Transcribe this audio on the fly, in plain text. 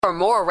For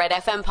more Red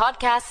FM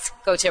podcasts,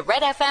 go to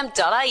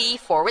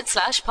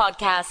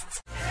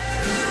redfm.ie/podcasts.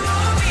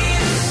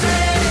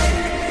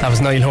 That was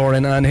Niall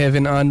Horan and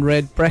Heaven on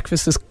Red.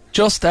 Breakfast is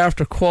just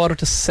after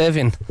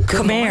 7:15.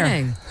 Come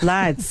here,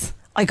 lads.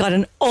 I got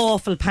an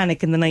awful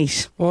panic in the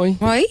night. Why?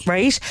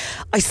 Right?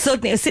 I was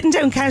sitting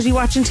down casually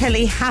watching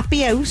telly,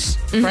 happy out,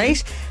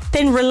 right?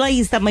 Then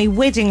realised that my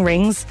wedding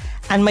rings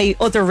and my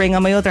other ring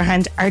on my other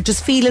hand are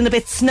just feeling a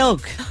bit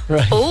snug.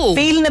 Right. Oh.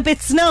 Feeling a bit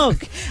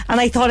snug.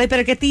 And I thought I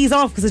better get these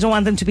off because I don't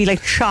want them to be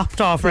like chopped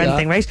off or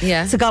anything, right?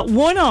 Yeah. So got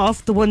one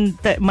off, the one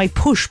that my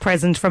push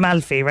present from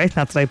Alfie, right?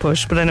 Not that I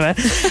push, but anyway.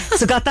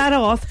 So got that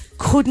off.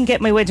 Couldn't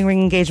get my wedding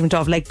ring engagement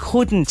off. Like,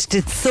 couldn't.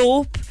 Did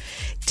soap,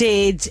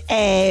 did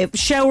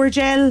shower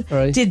gel,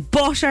 right. did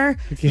butter.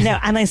 Okay. No,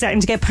 and I'm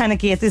starting to get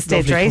panicky at this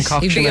stage, right?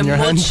 You'd be a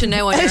munch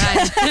now on your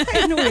hand.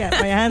 I know, yeah,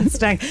 my hands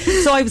stank.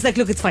 So I was like,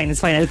 look, it's fine,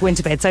 I'll go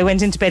into bed. So I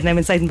went into bed and I'm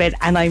inside in bed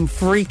and I'm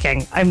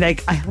freaking. I'm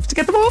like, I have to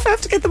get them off.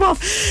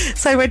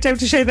 So I went down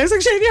to Shane. I was like,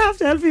 Shane, you have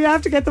to help me, you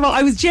have to get them off.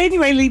 I was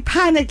genuinely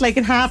panicked, like,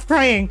 and half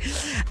crying.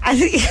 And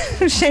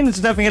Shane was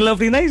just having a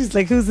lovely night. He's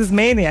like, who's this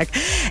maniac?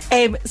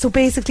 So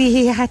basically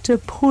he had to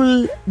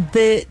pull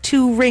the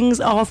 2 rings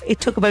off. It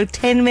took about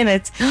 10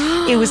 minutes.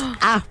 It was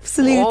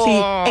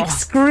absolutely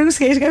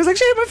excruciating. I was like,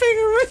 Shane, my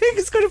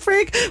finger's going to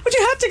break. But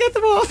you have to get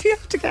them off.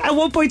 At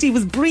one point he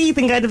was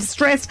breathing kind of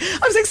stressed.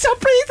 I was like, stop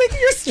breathing,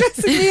 you're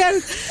stressing me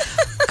out.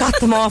 Got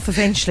them off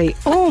eventually.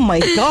 Oh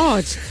my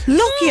God.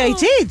 Lucky I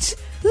did.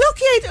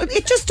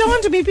 It just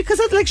dawned on me because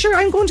I was like, sure,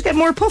 I'm going to get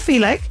more puffy,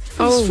 like.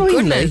 Oh,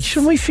 fine, like,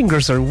 sure, my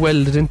fingers are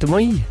welded into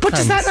my But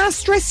hands. does that not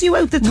stress you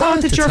out, the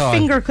thought that your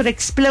finger could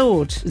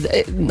explode?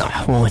 No,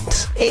 I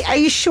won't. Are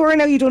you sure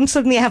now you don't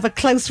suddenly have a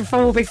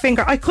claustrophobic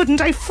finger? I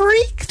couldn't. I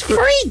freaked.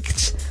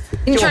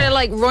 You try to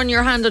like run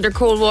your hand under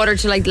cold water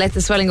to like let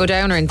the swelling go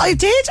down or anything? I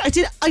did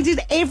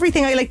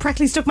everything. I like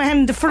practically stuck my hand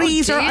in the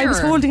freezer. I was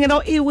holding it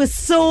up. It was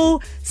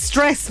so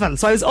stressful.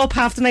 So I was up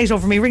half the night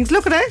over me rings.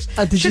 Look at it.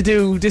 Did you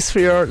do this for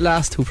your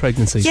last 2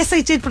 pregnancies? Yes,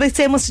 I did, but I'd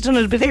say I must have done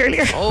it a bit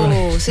earlier.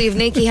 Oh, so you have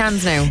naked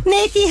hands now?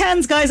 Naked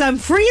hands, guys. I'm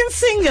free and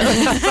single.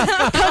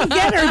 Come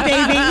get her,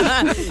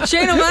 baby.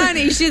 Shane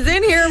O'Mahony, she's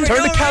in here.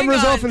 Turn the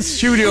cameras off in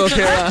studio,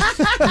 Ciara.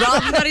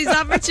 Rob's got his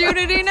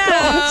opportunity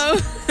now.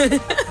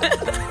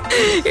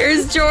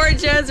 Here's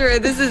George Ezra.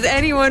 This is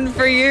Anyone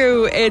for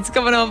You. It's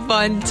coming up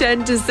on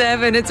 10 to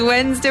 7. It's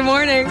Wednesday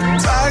morning.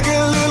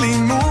 Tiger Lily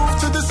moved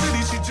to the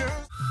city. She just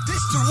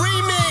this the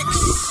remix.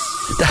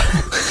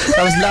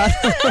 That was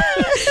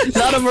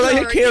lot of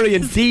Mariah Carey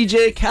and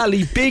DJ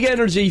Cali. Big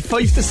energy,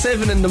 5 to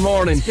 7 in the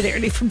morning. It's a bit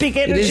early for big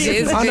energy. It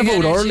is on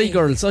about early,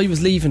 girls. I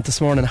was leaving this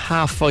morning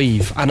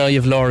 5:30 and I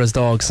have Laura's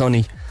dog,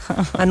 Sonny.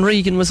 And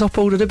Regan was up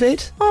out of the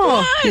bed.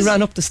 Oh, he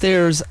ran up the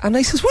stairs and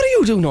I says, what are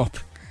you doing up?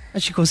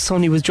 And she goes,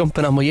 Sonny was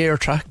jumping on my air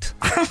tract.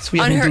 So we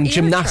have been doing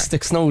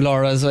gymnastics now,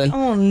 Laura, as well.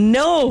 Oh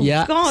no.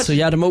 Yeah. God. So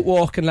you had him out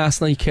walking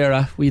last night,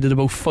 Ciara. We did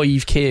about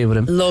 5k with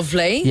him.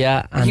 Lovely.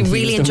 Yeah. And you he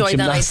really was doing enjoyed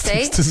that, I'd say.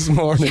 gymnastics this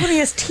morning. He only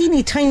has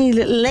teeny tiny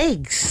little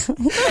legs.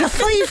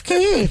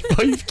 5k.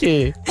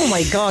 5k. Oh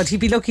my God, he'd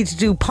be lucky to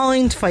do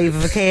 0.5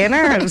 of a k in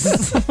ours.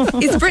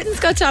 Is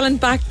Britain's Got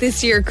Talent back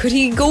this year? Could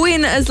he go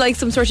in as like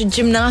some sort of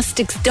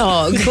gymnastics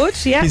dog? He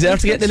could, yeah. He's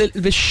after getting a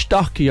little bit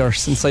stockier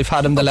since I've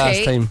had him the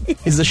last time.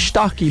 He's a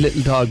stocky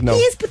little dog now. He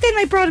is, but then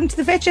I brought him to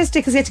the vet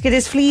yesterday because he had to get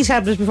his flea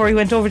tablet before he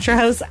went over to your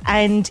house,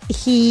 and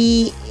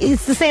he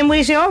is the same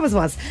weight he always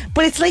was.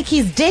 But it's like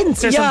he's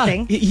dense or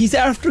something. He's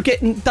after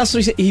getting, that's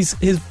what he said,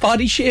 his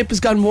body shape has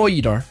gone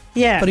wider.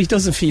 Yeah. But he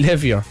doesn't feel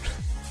heavier.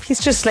 He's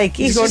just like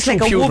a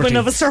puberty. woman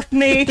of a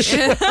certain age.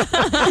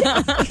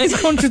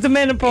 He's going through the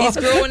menopause.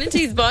 He's growing into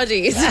his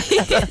body. Here's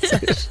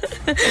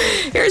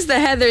the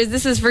Heathers.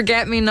 This is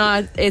Forget Me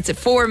Not. It's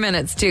 4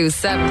 minutes to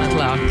 7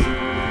 o'clock.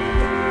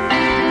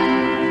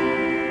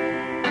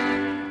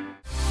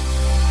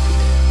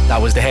 That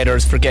was the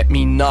Heathers, Forget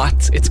Me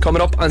Not. It's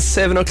coming up on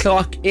 7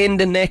 o'clock in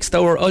the next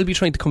hour. I'll be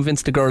trying to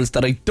convince the girls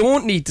that I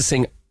don't need to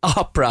sing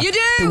opera. You do!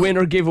 The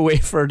winner giveaway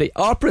for the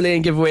Opera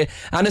Lane giveaway.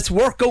 And it's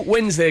Workout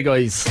Wednesday,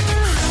 guys.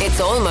 It's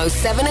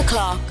almost 7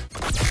 o'clock.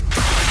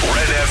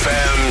 Red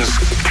FM's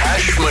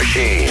Cash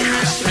Machine.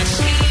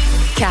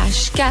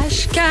 Cash.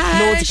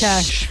 Loads of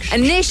cash.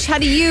 And Nish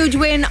had a huge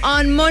win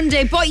on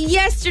Monday, but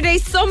yesterday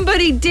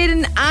somebody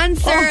didn't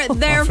answer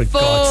their for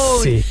phone.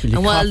 God's sake, will you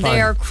And while cop on?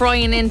 they're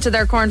crying into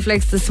their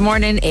cornflakes this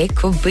morning, it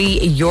could be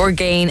your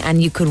gain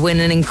and you could win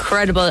an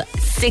incredible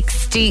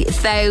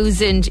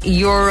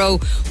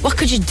 €60,000. What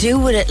could you do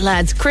with it,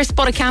 lads? Chris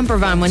bought a camper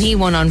van when he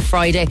won on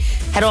Friday.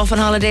 Head off on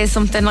holiday,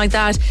 something like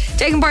that.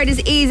 Taking part is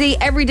easy.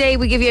 Every day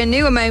we give you a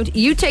new amount.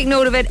 You take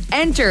note of it,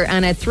 enter,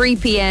 and at 3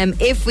 p.m,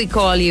 if we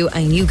call you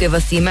and you give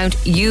us the amount,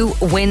 you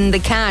win the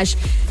cash.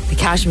 The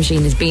cash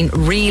machine is being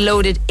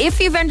reloaded. If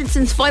you've entered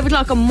since 5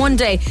 o'clock on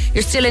Monday,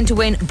 you're still in to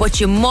win, but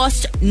you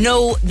must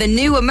know the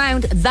new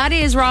amount. That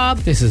is, Rob.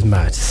 This is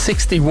mad.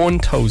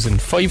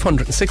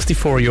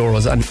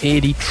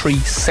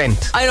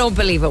 €61,564.83. I don't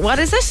believe it. What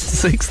is it?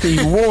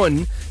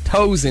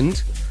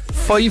 61,564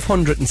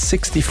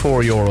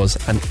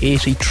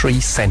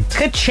 €564.83.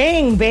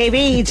 Ka-ching,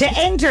 baby. To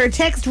enter,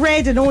 text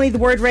RED and only the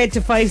word RED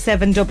to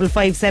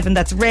 57557.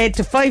 That's RED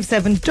to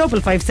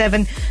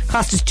 57557.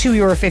 Cost is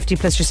 €2.50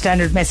 plus your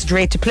standard message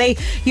rate to play.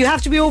 You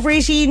have to be over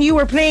 18. You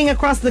are playing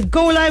across the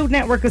Go Loud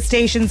network of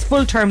stations.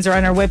 Full terms are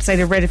on our website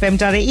at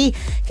redfm.ie.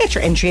 Get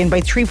your entry in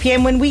by 3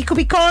 p.m. when we could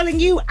be calling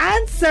you.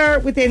 Answer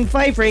within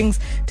 5 rings.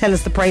 Tell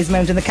us the prize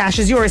amount and the cash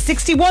is yours.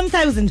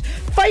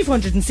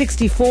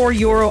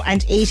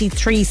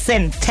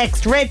 €61,564.83.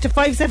 Text RED to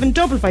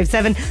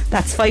 57557.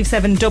 That's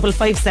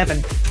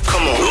 57557.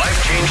 Come on.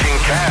 Life-changing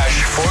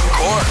cash for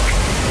Cork.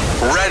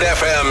 Red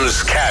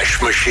FM's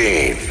cash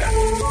machine.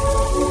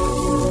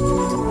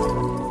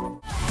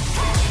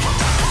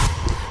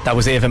 That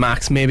was Ava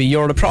Max. Maybe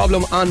you're the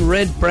problem on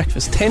Red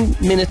Breakfast. 10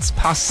 minutes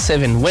past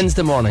 7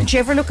 Wednesday morning. Did you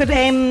ever look at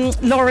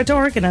Laura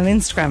Dorgan on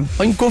Instagram?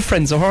 I'm good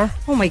friends with her.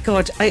 Oh my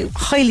God, I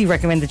highly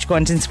recommend that you go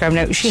onto Instagram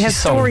now. She has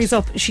stories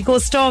up. She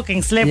goes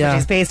stalking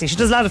celebrities basically. She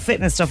does a lot of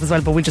fitness stuff as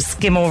well, but we just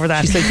skim over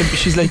that.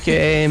 She's like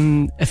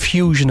a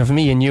fusion of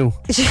me and you.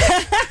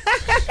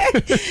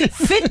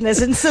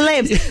 Fitness and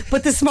celebs.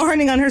 But this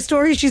morning on her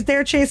story, she's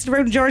there chasing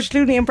around George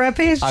Clooney and Brad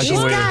Pitt. She's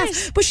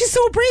gas, but she's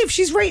so brave.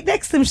 She's right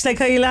next to them. She's like,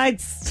 "How you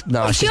lads?"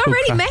 No, she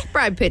already met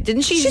Brad Pitt,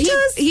 didn't she? She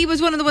does. He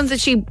was one of the ones that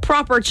she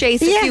proper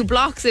chased a few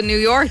blocks in New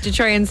York to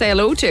try and say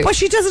hello to. But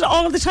she does it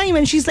all the time,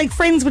 and she's like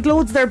friends with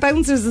loads of their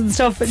bouncers and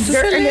stuff. And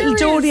her little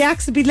Jodie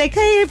accent be like,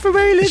 "Hey, I'm from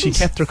Ireland." She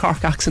kept her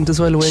Cork accent as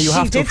well. You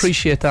have to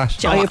appreciate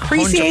that. I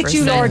appreciate 100%.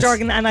 you, Laura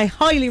Dorgan, and I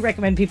highly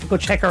recommend people go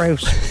check her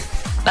out.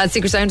 That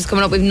Secret Sound is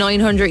coming up with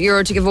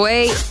 €900 to give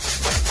away.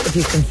 If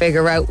you can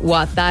figure out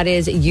what that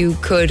is, you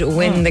could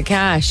win the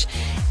cash.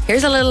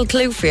 Here's a little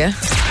clue for you.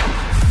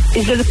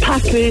 Is it a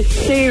pack of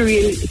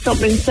cereal,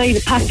 something inside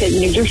the packet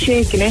and you're just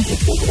shaking it?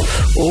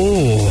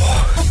 Oh.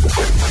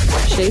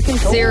 Shaking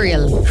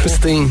cereal.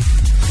 Christine,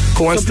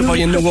 who wants to buy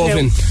a new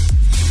oven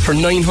for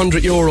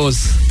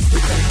 €900?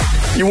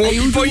 You won't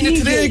be buying it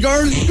today,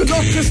 girl. Good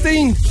luck,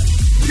 Christine.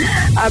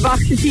 A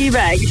box of tea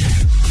bags.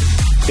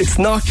 It's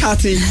not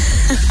Catty.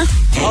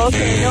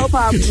 Okay, no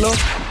problem. Look.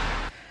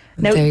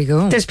 Now, there you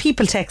go. There's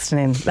people texting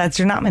in. Lads,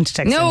 you're not meant to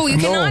text No, in. you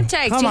cannot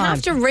text. Come You on.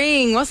 have to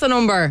ring. What's the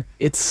number?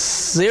 It's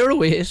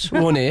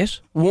 0818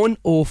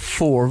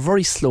 104.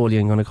 Very slowly,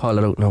 I'm going to call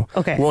it out now.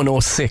 Okay.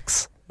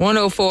 106.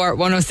 104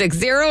 106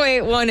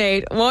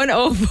 0818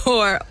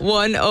 104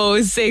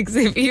 106.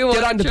 If you want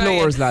Get on the to try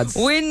blowers, and lads.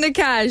 win the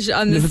cash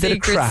on the Live a bit of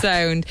Secret crack.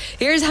 Sound.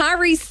 Here's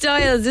Harry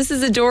Styles. This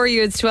is Adore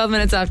You. It's 12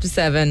 minutes after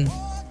 7.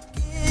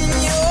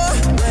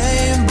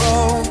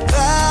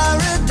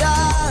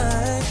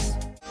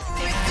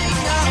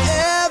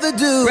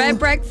 Red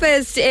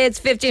Breakfast. It's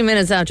 15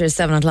 minutes after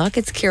 7 o'clock.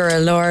 It's Ciara,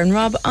 Laura and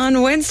Rob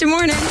on Wednesday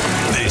morning.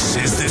 This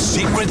is the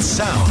Secret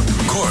Sound.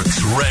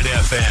 Cork's Red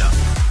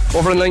FM.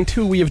 Over on line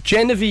 2, we have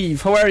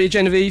Genevieve. How are you,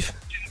 Genevieve?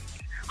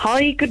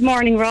 Hi, good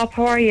morning, Rob.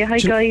 How are you? Hi,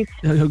 guys.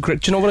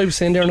 Great. Do you know what I was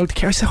saying there? No, to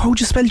Ciara. I said, how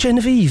do you spell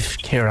Genevieve,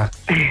 Ciara?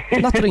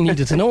 Not that I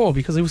needed to know,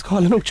 because I was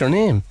calling out your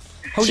name.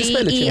 How do you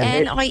spell it,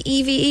 Genevieve?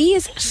 Genieve,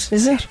 is it?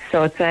 Is it?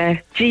 So it's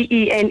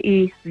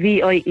Genevieve.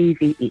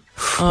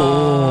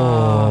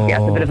 Oh. Yeah,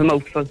 it's a bit of a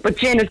mouthful. But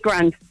Jen is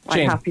grand.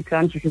 Jen. I'm happy to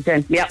answer to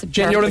Jen. Yeah.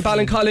 Jen, you're in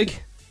Ballincollig.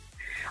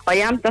 I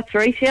am, that's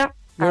right, yeah.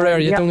 Where are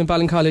you? Yeah. Down in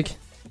Ballincollig?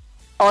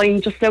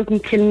 I'm just out in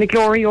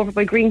Kilmaglory over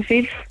by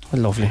Greenfield. Oh,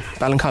 lovely.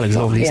 Ballincollig's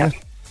lovely, isn't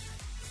it?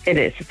 It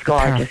is, it's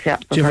gorgeous, yeah.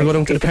 Do you ever go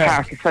down to the park? The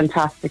park is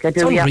fantastic. I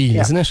do, It's yeah. unreal,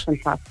 Yeah, isn't it?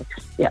 Fantastic.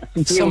 Yeah,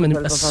 it's Some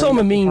beautiful.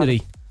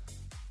 amenity.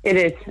 It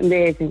is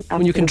amazing.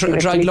 When you can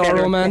drag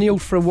Laura O'Mahony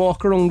out for a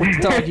walk around with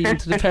the doggy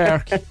into the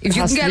park. If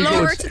you can get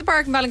Laura to the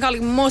park in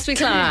Ballincollig, must be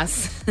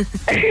class.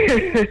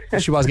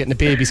 She was getting a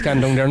baby scan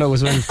down there now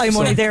as well. I'm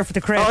only there for the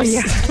crepes. Oh,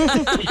 yeah.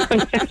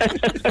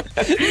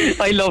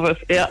 I love it.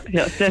 Yeah,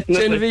 definitely.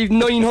 Genevieve,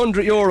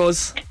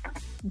 €900.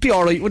 Be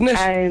alright, wouldn't it?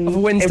 Of a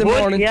Wednesday it would,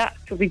 morning. Yeah,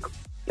 it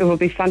would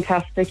be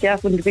fantastic. Yeah,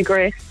 wouldn't it be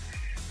great?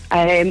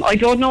 I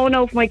don't know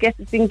now if my guess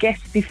has been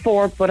guessed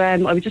before, but I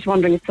was just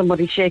wondering if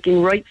somebody's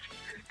shaking rice,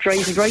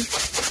 dried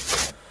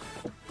rice.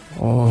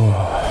 Oh,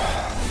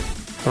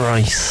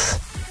 rice.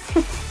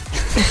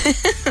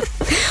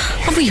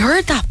 Have we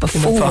heard that In the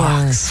before?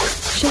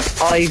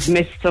 box. I've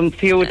missed some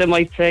few of them,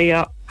 I'd say,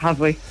 yeah. Have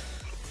we?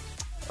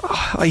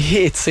 I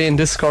hate saying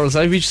this, girls.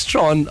 I've just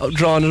drawn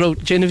it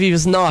out. Genevieve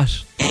is not.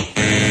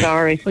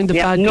 Sorry. Find the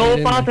Yeah, bad no girl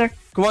in bother. there.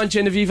 Go on,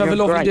 Genevieve. Have a You're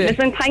lovely grand. day.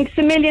 Listen, thanks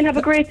a million. Have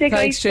a great day,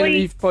 Thanks, guys. Bye.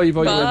 Genevieve.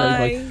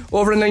 Bye.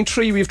 Over in line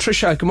 3, we have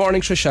Trisha. Good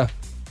morning, Trisha.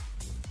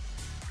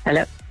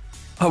 Hello.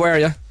 How are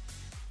you?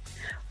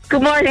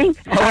 Good morning.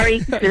 Sorry,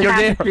 still You're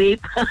half there.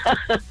 asleep.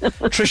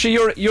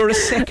 Trisha, you're a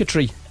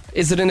secretary.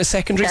 Is it in a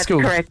secondary That's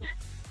school? correct.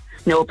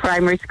 No,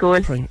 primary school.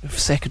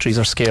 Secretaries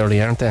are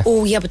scary, aren't they?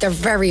 Oh, yeah, but they're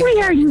very...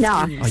 We are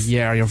not. Oh,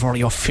 yeah, you're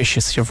very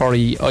officious. You're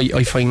very...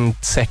 I find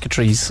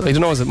secretaries... I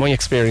don't know, is it my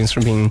experience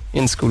from being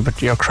in school,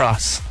 but you're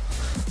cross.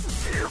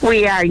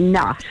 We are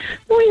not.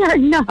 We are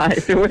not.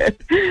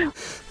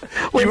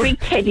 We're big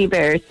teddy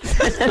bears.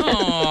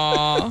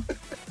 Aww.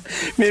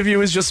 Maybe it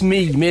was just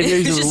me. Maybe I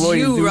was Just wild.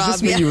 you, It was Rob,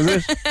 just me, was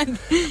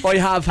it? I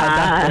have had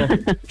that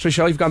though.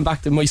 Tricia, I've gone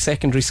back to my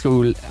secondary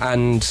school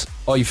and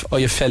I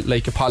have felt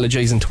like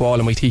apologising to all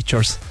of my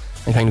teachers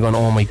and kind of going,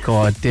 oh my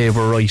God, they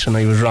were right and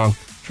I was wrong.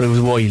 So it was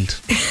wild.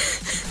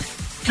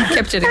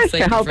 Kept it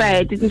exciting. How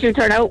bad? Didn't you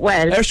turn out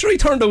well? Sure, I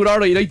turned out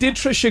alright. I did,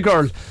 Tricia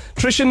girl.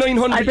 Tricia,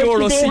 €900 I bet you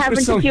they secret haven't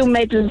a song. few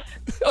medals.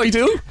 I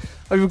do.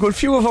 I have a good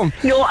few of them.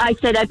 No, I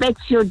said I bet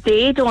you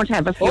they don't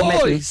have a few Oh,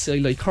 medals. I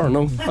like her,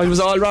 no. I was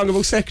all wrong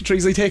about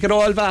secretaries. I take it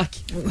all back.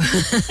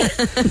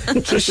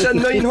 Tricia,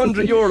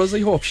 €900. I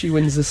hope she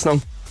wins this now.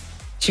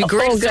 She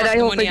great Oh, good, I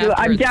hope I do.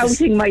 I'm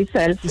doubting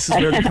myself. This is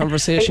where the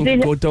conversation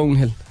can go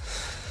downhill.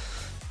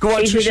 Go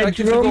on, Is it Tricia, a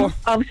give it a go. drum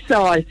of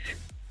salt?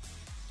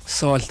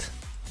 Salt.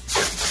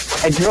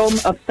 A drum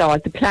of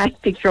salt, the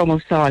plastic drum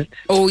of salt.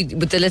 Oh,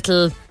 with the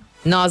little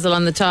nozzle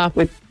on the top.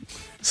 With,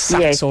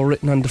 Saxo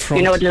written on the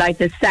front. you know, like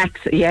the sax.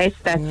 Yes,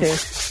 that's it.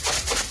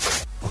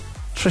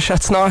 Tricia,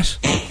 it's not.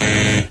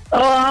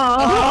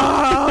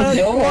 Oh,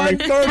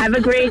 no, no. Have a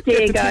great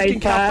day, Get the guys.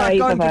 thinking cap Bye.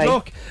 back on. Bye. Good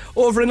luck.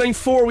 Over in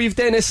 9-4, we've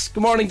Dennis.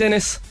 Good morning,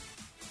 Dennis.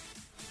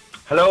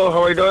 Hello,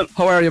 how are you doing?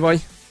 How are you, boy?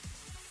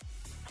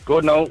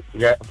 Good now.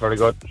 Yeah, very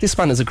good. This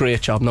man is a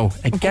great job now.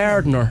 A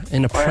gardener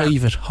in a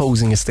private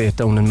housing estate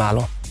down in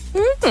Mallow.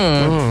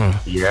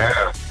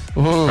 Yeah.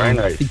 Very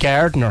nice. The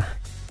gardener.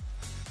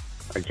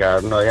 A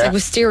gardener, yeah. Like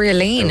Wisteria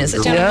Lane, is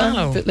it down in Yeah, a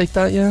Mallow? bit like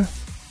that, yeah.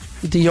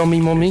 The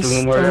yummy mummies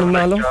Doing down in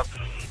well, Mallow. job.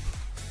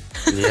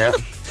 Yeah,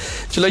 Do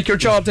you like your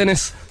job,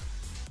 Dennis?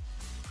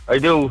 I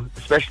do,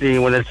 especially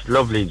when it's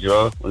lovely,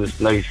 Joe. When it's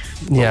nice.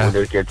 Yeah.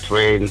 When it gets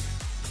rain,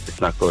 it's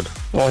not good.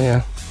 Oh,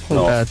 yeah. Not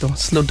No. bad,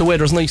 though. The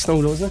weather's nice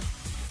now, though, isn't it?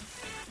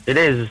 It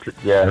is,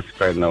 yeah, it's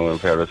great now in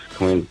Paris.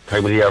 Coming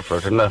time of the year for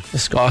it, isn't it?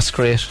 It's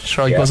great.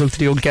 Sure, I Yeah. goes out to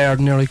the old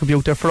garden there. I could be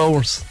out there for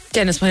hours.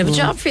 Dennis might have a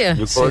job for you.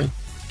 You could.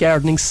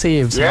 Gardening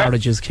saves Yeah.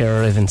 marriages,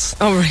 Ciara Evans.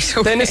 Oh, right.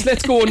 Okay. Dennis,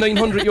 let's go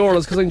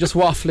 €900 because I'm just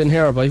waffling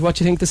here, boy. What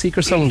do you think the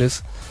secret sound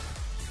is?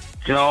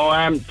 Do you know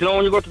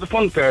when you go to the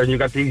fun fair and you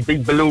got these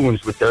big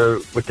balloons with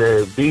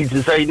the beads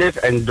inside it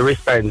and the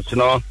wristbands, you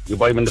know? You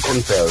buy them in the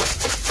fun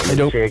fair. I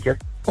do. Shake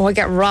it. Oh, I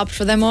get robbed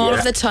for them all Yeah.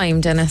 of the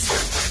time, Dennis.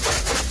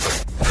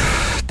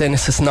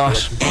 Dennis, it's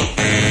not.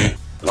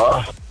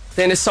 Oh,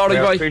 Dennis, sorry,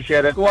 yeah, boy.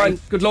 appreciate it. Go on.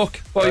 Thanks. Good luck.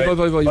 Bye.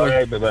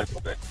 Bye, Bye. bye.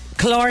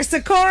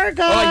 Chlorsa guys.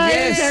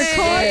 yes. They're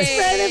Cork's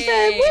Red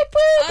FM. Whoop,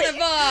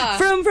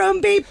 whoop. From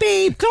beep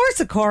beep.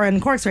 Chlorsa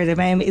and Cork's Red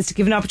FM is to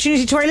give an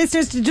opportunity to our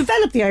listeners to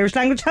develop the Irish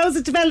language. How's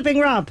it developing,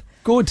 Rob?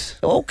 Good.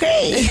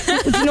 Okay.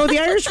 Did you know the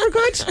Irish were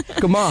good?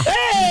 Come on.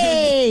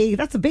 Hey,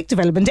 that's a big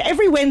development.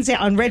 Every Wednesday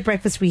on Red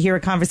Breakfast, we hear a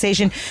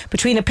conversation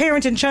between a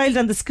parent and child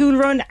on the school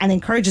run and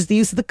encourages the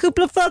use of the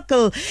cúpla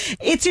focal.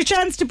 It's your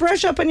chance to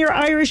brush up on your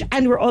Irish,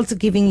 and we're also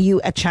giving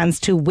you a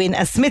chance to win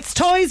a Smith's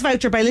Toys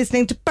voucher by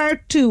listening to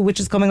part 2, which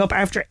is coming up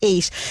after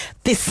 8.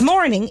 This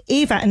morning,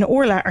 Ava and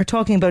Orla are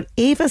talking about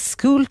Ava's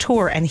school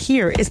tour, and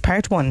here is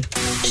part 1.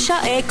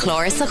 Seo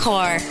Chroist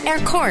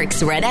Rí,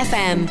 Cork's Red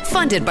FM.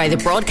 Funded by the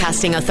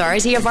Broadcasting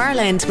Authority of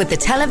Ireland with the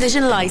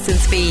television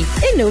licence fee.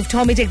 In Nov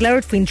Tommy Dig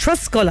Laura Twin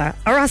Trust Scola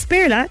or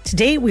Asperla,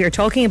 today we are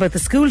talking about the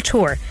school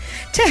tour.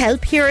 To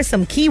help, here are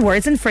some key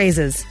words and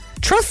phrases.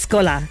 Trust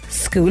Scola,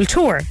 school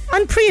tour,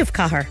 on Príomh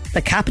Cahir,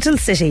 the capital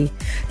city.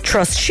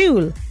 Trust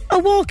Shul, a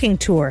walking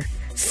tour.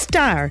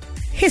 Star,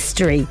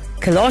 history.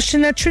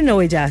 Colosina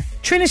Trinoida,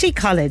 Trinity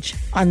College.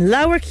 On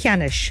Laura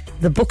Cianish,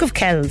 the Book of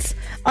Kells.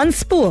 On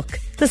Spook,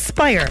 the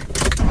Spire.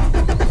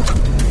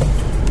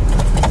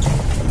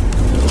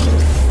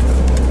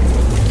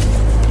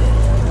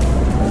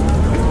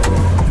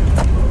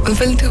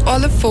 Bhfuil tú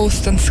ola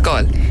fóst an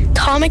scoil.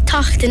 Táimid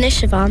tachtain is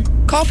Siobhan.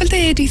 Cáfuil de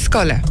éadí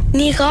scoile.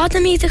 Ní gáda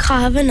míad a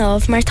chahabh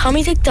nómh mar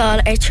táimid ag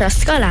dul ar tros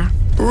scoile.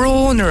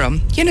 Rónaram,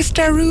 dhéana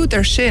starúd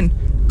ar sin.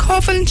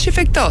 Cáfuil si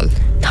fig dul.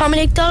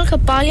 Táimid ag dul go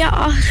baile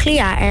á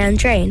chlia ar an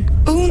drain.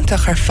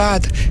 Úntach ar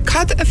fad,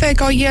 cad a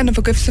bheith á dhéanamh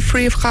a gibh sa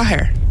Príomh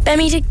Cahir. Be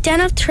míad ag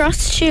denmh tros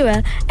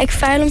siúa ag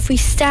feilm faoi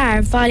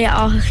star baile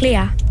á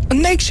chlia. An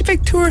neig si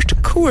fig túirt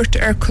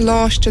cuairt ar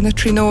coláiste na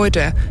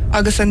trinóide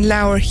agus an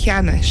Laura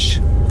Cianish.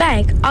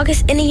 Beg,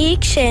 agus ina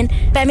dhéag sin,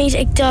 be míad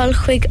ag dul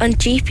chuig an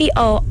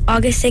GPO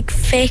agus ag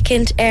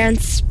fécint ar an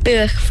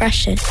spúach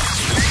freisin.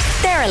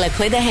 Sarah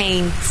Liquid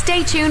Hain.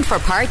 Stay tuned for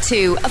part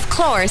 2 of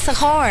Chlorsa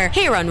Rí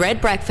here on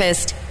Red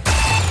Breakfast.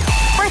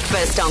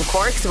 Breakfast on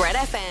Cork's Red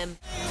FM.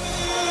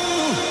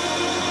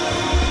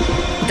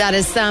 That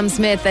is Sam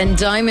Smith and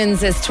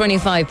Diamonds. It's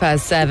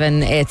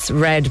 7:25. It's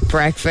Red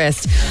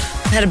Breakfast.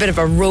 I had a bit of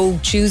a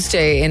rogue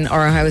Tuesday in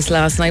our house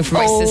last night for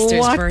my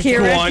sister's birthday.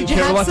 Ciara, Go on, did you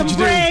Ciara, have what some did you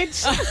do? bread?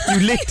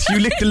 You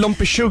licked a lump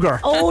of sugar.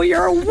 Oh,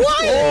 you're wild.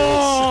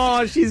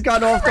 Oh, she's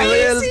gone off the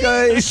rails,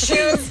 guys.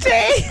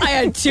 Tuesday. I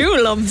had 2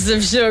 lumps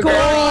of sugar.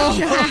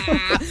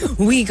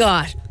 We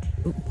got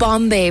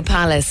Bombay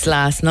Palace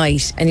last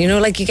night, and you know,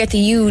 like you get the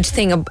huge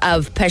thing of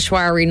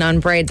Peshwari naan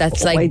bread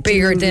that's like I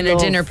bigger do than a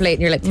love- dinner plate,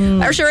 and you're like,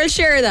 oh, sure, I'll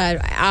share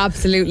that. I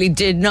absolutely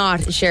did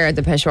not share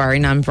the Peshwari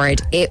naan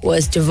bread. It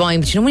was divine.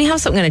 But you know, when you have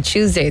something on a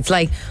Tuesday, it's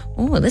like,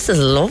 Oh, this is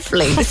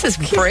lovely. This is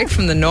break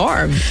from the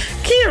norm.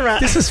 Ciara.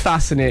 This is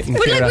fascinating,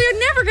 But Ciara. like, we would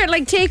never get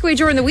like takeaway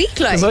during the week,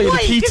 like. Because I had Why?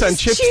 a pizza and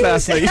Because chips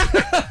last night.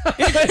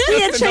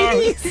 We had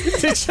Chinese.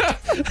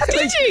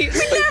 Did you?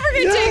 We never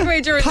get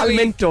takeaway during the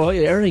week. Palmento,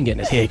 you're getting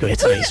a takeaway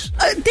tonight.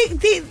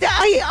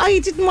 I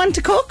didn't want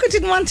to cook. I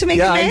didn't want to make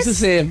Yeah, a I mess. was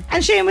the same.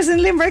 And Shane was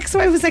in Limerick, so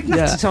I was like, not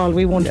Yeah. at all.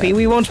 We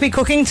won't be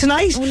cooking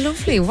tonight. Oh,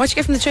 lovely. What'd you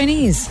get from the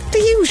Chinese? The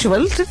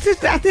usual.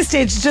 At this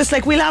stage, it's just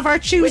like we'll have our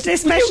Tuesday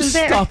special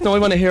there. Stop. No, I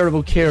want to hear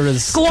about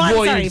Ciara's Go on,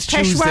 wild sorry. Tuesday.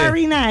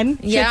 Peshwari naan.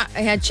 Yeah,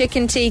 I had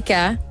chicken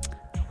tikka,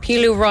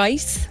 pilau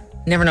rice.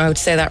 Never know how to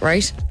say that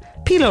right.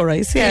 Pilo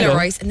rice, yeah. Pilau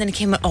rice, and then it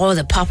came with all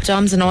the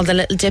poppadoms and all the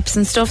little dips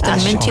and stuff, the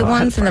minty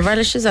ones and the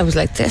relishes. I was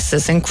like, this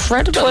is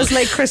incredible. It was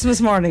like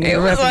Christmas morning. It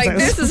was like,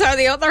 this is how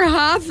the other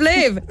half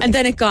live. And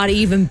then it got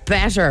even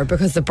better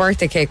because the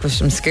birthday cake was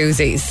from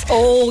Scoozy's.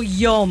 Oh,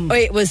 yum.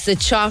 It was the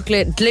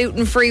chocolate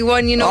gluten-free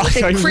one, you know. Oh, with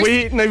the I was crisp-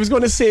 waiting. I was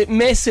going to say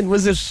messing.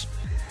 Was it?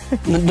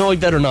 No, I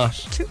better not.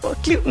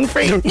 Gluten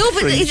free. No,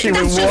 but She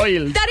went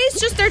wild. that is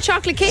just their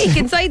chocolate cake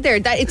inside there.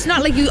 That it's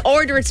not like you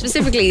order it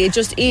specifically. It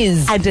just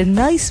is. And a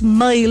nice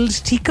mild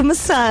tikka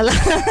masala.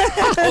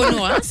 Oh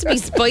no, it has to be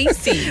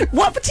spicy.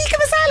 What? But tikka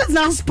masala is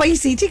not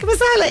spicy. Tikka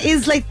masala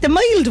is like the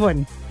mild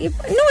one. No,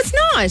 it's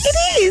not.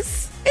 It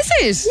is. Is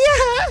it?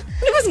 Yeah.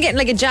 I wasn't getting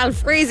like a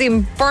jalfrezi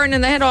and burning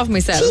the head off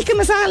myself. Tikka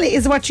masala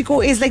is what you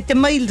go, is like the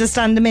mildest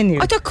on the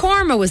menu. I thought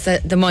korma was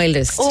the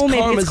mildest. Oh,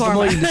 maybe Korma's it's the korma.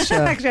 mildest,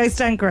 yeah. Actually, I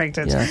stand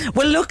corrected. Yeah.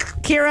 Well, look,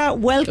 Ciara,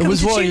 welcome It was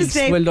to wild.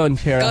 Tuesday. Well done,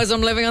 Ciara. Guys,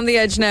 I'm living on the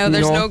edge now.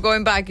 There's no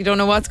going back. You don't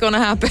know what's going to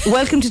happen.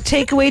 Welcome to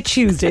Takeaway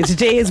Tuesday.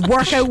 Today is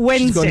Workout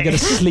Wednesday. She's going to get a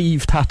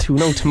sleeve tattoo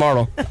now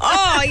tomorrow.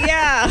 Oh,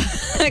 yeah.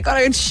 I got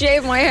to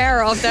shave my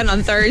hair off then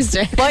on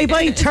Thursday. Bye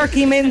bye,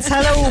 Turkey Mince.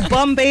 Hello,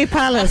 Bombay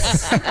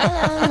Palace.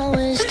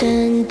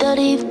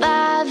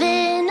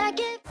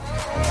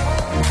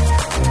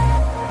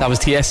 That was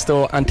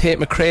Tiesto and Tate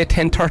McRae,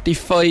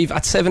 10:35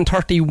 at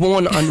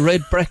 7:31 on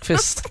Red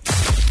Breakfast.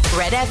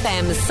 Red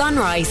FM's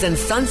sunrise and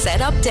sunset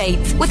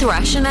updates with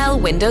Rationale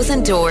Windows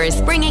and Doors,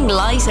 bringing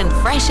light and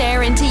fresh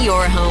air into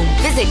your home.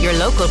 Visit your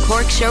local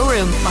Cork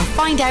showroom or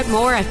find out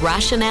more at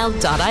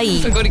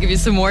rationale.ie. I'm going to give you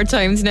some more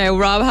times now.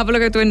 Rob, have a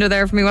look out the window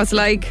there for me. What's it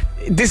like?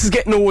 This is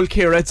getting old,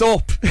 Ciara. It's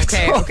up. It's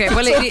Okay, up. okay.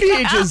 Well, it's up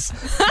ages.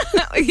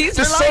 He's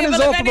The sun is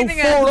up about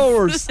 4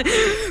 hours.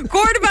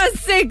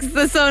 6:15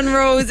 the sun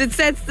rose. It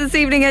sets this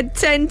evening at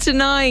 10 to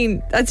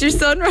 9. That's your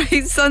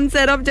sunrise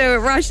sunset update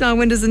with Rationale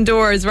Windows and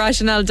Doors,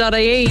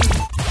 rationale.ie.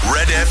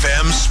 Red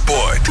FM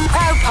Sport.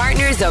 Proud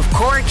partners of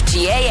Cork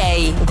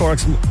GAA.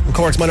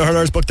 Cork's minor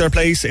hurlers booked their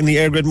place in the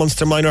Airgrid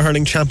Munster Minor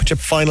Hurling Championship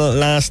final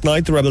last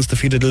night. The Rebels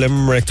defeated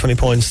Limerick 20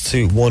 points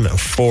to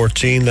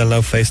 1-14. They'll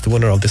now face the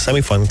winner of the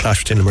semi-final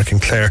clash between Limerick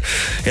and Clare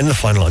in the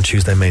final on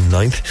Tuesday, May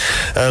 9th.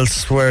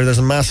 Elsewhere, there's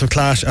a massive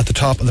clash at the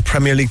top of the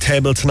Premier League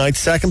table tonight.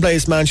 Second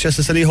place,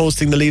 Manchester City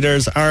hosting the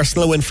leaders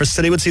Arsenal. A win for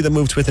City would see them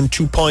move to within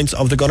 2 points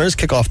of the Gunners.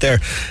 Kick-off there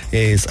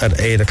is at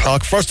 8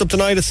 o'clock. First up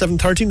tonight at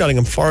 7:30,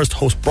 Nottingham Forest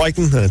host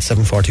Brighton, and at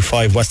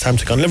 7:45 West Ham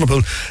take on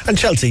Liverpool, and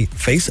Chelsea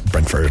face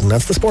Brentford. And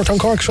that's the sport on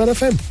Cork Shred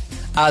FM.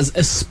 As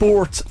a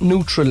sport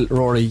neutral,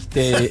 Rory,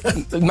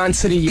 the Man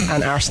City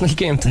and Arsenal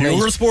game tonight.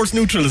 You're a sports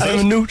neutral, is it?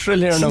 I'm neutral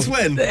here now. Since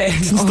when?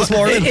 Since this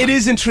morning? It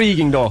is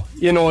intriguing though.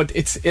 You know,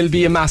 it'll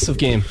be a massive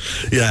game.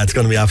 Yeah, it's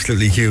going to be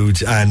absolutely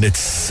huge, and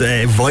it's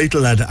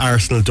vital that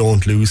Arsenal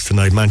don't lose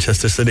tonight.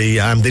 Manchester City,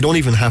 they don't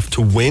even have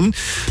to win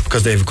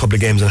because they have a couple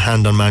of games in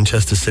hand on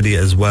Manchester City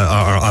as well,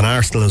 or on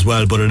Arsenal as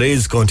well. But it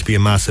is going to be a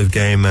massive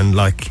game, and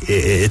like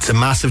it's a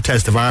massive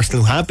test of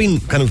Arsenal, who have been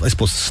kind of, I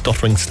suppose,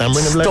 stammering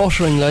of late.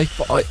 Stuttering, like,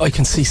 but I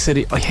can see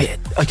City. I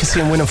can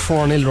see them winning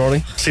 4-0,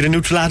 Rory. See the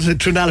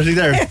neutrality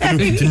there.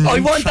 I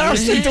want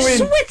Arsenal to win.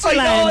 Switzerland.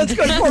 I know, it's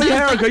good for the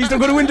hair, guys. They're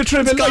going to win the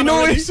treble. I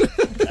know it.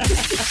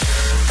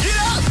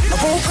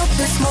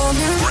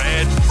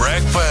 Red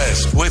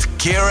Breakfast with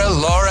Ciara,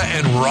 Laura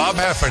and Rob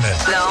Heffernan.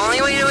 The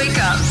only way to wake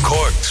up.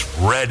 Cork's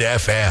Red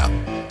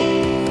FM.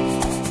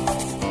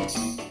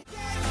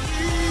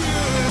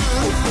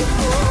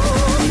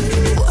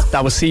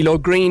 That was CeeLo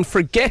Green.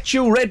 Forget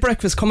You. Red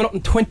Breakfast coming up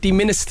in 20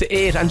 minutes to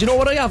 8. And do you know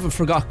what I haven't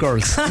forgot,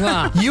 girls?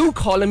 What? You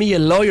calling me a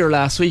liar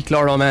last week,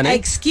 Laura O'Mahony.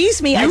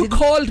 Excuse me. You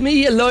called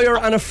me a liar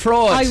and a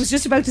fraud. I was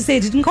just about to say, I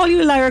didn't call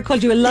you a liar, I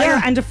called you a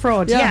liar and a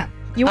fraud. Yeah.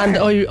 You and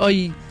are.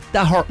 I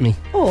that hurt me.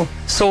 Oh.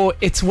 So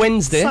it's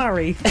Wednesday.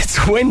 Sorry.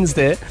 It's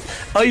Wednesday.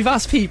 I've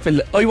asked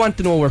people, I want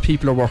to know where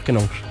people are working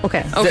out.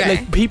 Okay.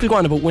 Like, people go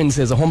on about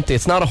Wednesday as a hump day.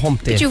 It's not a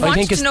hump day. But you I think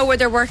wanted it's, to know where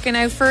they're working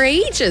out for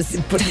ages.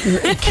 But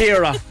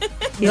Ciara,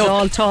 He's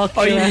all talk.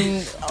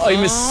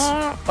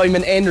 I'm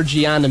an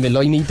energy animal.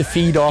 I need to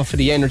feed off of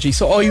the energy.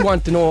 So I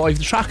want to know. I have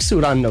the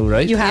tracksuit on now,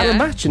 right? You have? We're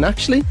matching,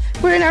 actually.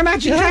 We're in our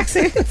matching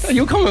tracksuits. Are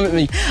you coming with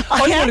me? I'm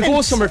going to go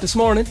haven't. somewhere this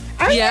morning.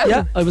 Yeah.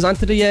 Yeah, I was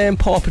onto the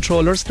Paw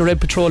Patrollers, the Red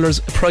Patrollers,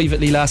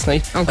 privately last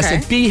night. I Okay.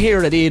 said, be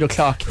here at 8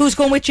 o'clock. Who's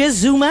going with you?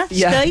 Zuma?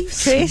 Yeah. Sky?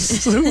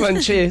 Chase? Zoom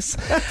and Chase.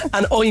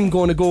 And I'm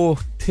going to go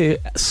to to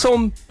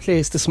some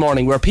place this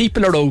morning where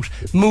people are out,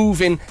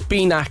 moving,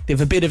 being active,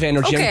 a bit of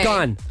energy. Okay. I'm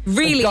gone.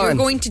 Really? I'm gone. You're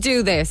going to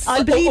do this?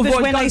 I'll believe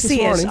it when I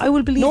see it. I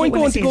will believe it when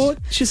I see it. No, I'm going to go.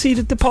 You see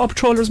the Paw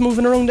Patrollers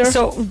moving around there?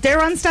 So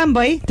they're on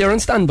standby. They're on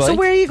standby. So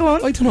where are you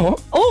going? I don't know.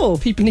 Oh.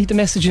 People need to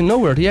message in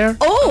nowhere, yeah.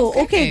 Oh,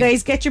 okay,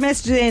 guys, get your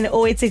messages in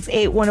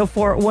 0868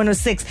 104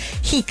 106.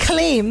 He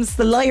claims,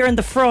 the liar and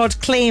the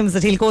fraud claims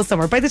that he'll go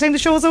somewhere by the time the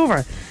show's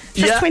over.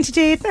 It's 20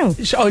 to 8 now.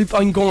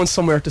 I'm going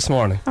somewhere this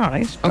morning. All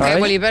right.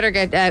 Okay, well, you better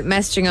get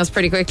messaging us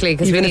pretty quickly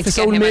because we Even need if to it's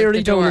get old him Mary out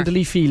the down door. in the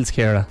Lee Fields,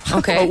 Ciara.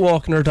 Okay. Out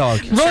walking her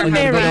dog. Run,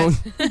 Mary.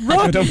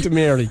 Go down to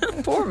Mary.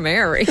 Poor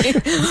Mary.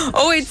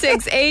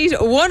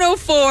 0868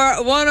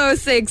 104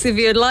 106 if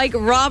you'd like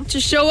Rob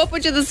to show up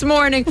with you this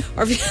morning.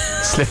 Or if you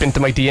Slip into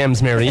my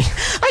DMs, Mary.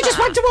 I just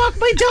want to walk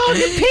my dog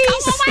in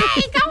peace.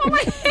 Go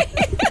away.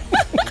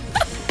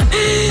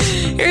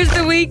 Here's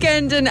The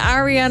Weeknd and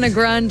Ariana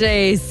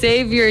Grande.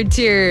 Save your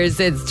tears.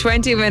 It's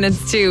 20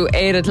 minutes to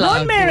 8 o'clock.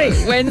 Run, Mary.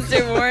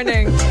 Wednesday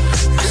morning.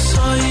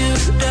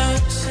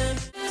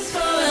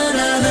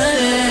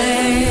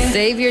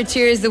 Save your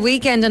tears. The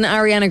Weeknd and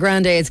Ariana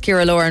Grande. It's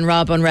Ciara, Laura and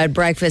Rob on Red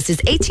Breakfast.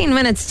 It's 18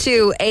 minutes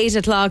to 8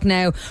 o'clock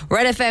now.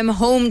 Red FM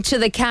home to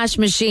the cash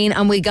machine,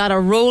 and we got a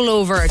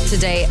rollover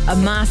today. A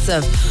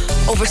massive,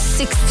 over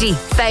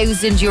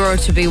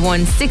 €60,000 to be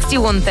won.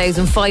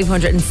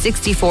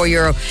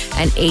 €61,564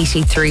 and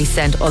 83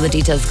 cents. All the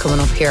details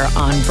coming up here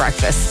on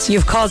Breakfast.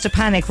 You've caused a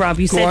panic, Rob.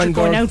 You said you're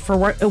going out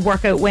for a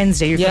workout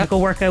Wednesday. You're going to go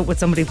work out with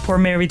somebody. Poor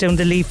Mary down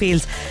the Lee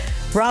Fields.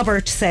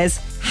 Robert says,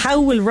 how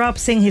will Rob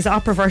sing his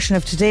opera version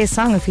of today's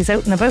song if he's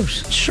out and about?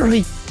 Sure,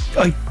 I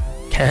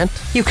can't.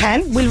 You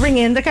can. We'll ring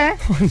you in the car.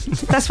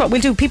 That's what we'll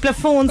do. People have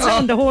phones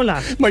on the whole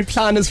lot. My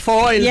plan is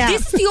foiled. Yeah.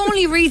 This is the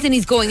only reason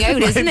he's going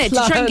out, isn't it?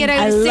 To try and get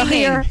out of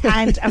singing. A liar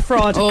and a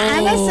fraud.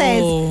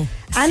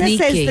 Anna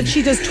says that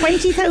she does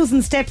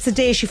 20,000 steps a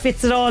day. She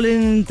fits it all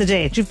in the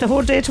day. Do you have the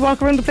whole day to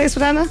walk around the place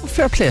with Anna?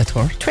 Fair play to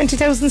her.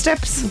 20,000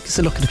 steps? Just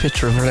a look at the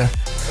picture of her there.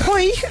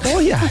 Why? Oh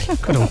yeah,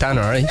 good old Anna,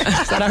 right?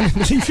 Is that Anna in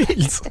the Lee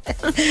Fields?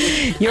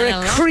 You're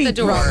a creep,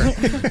 Rob.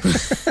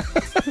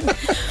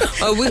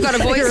 Oh, we've got a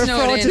voice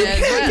note in You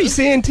can't be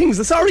saying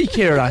things. Sorry,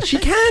 Ciara. She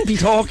can't be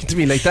talking to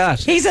me like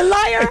that. He's a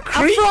liar, a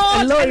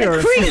fraud, and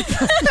a creep.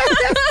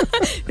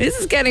 This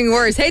is getting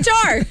worse.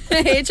 HR. We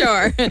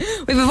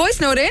have a voice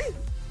note in.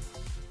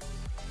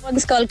 Bn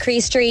Scoil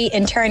Chroist Rí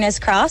in Turner's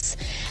Cross.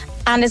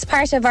 And as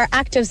part of our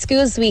Active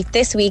Schools Week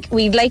this week,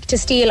 we'd like to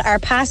steal our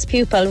past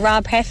pupil,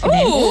 Rob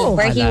Heffernan,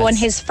 where he won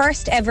his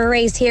first ever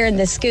race here in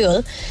the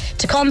school,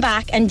 to come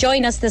back and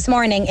join us this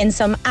morning in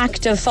some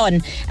active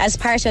fun as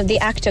part of the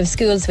Active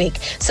Schools Week.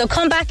 So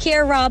come back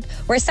here, Rob.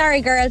 We're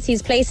sorry, girls.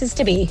 He's places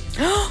to be.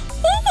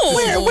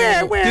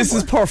 Where? This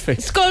is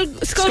perfect.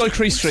 Scoil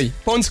Chroist Rí.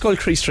 Bn Scoil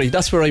Chroist Rí.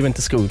 That's where I went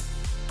to school.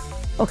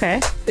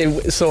 Okay.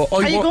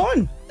 Are you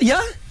going?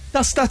 Yeah.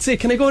 That's it.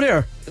 Can I go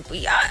there?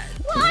 Yeah.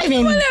 I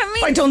mean,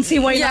 I don't see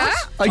why not.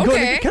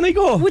 Can I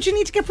go? Would you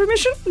need to get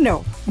permission?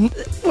 No.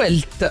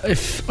 Well,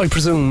 if I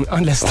presume,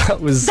 unless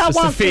that was just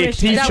a fake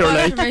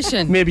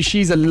teacher, maybe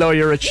she's a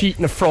liar, a cheat,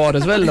 and a fraud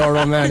as well,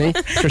 Laura Manny.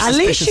 At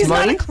least she's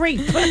not a creep.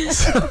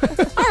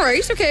 All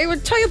right, okay. Well,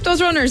 tie up those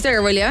runners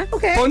there, will you?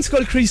 Okay. Bn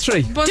Scoil Chroist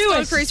Rí. Bn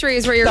Scoil Chroist Rí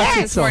is where you're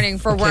going this morning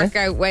for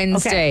Workout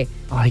Wednesday.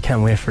 Oh, I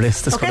can't wait for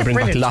this. This is going to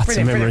bring back lots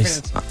of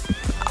memories.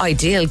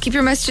 Ideal. Keep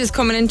your messages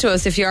coming into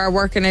us if you are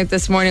working out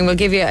this morning. We'll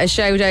give you a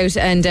shout out,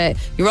 and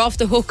you're off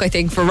the hook, I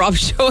think, for Rob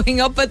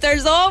showing up, but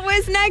there's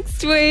always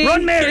next week.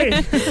 Run, Mary.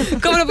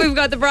 Coming up, we've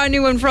got the brand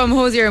new one from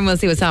Hosier, and we'll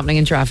see what's happening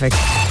in traffic.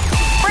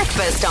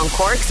 Breakfast on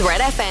Cork's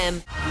Red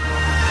FM.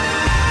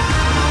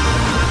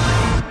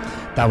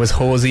 That was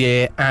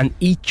Hosier and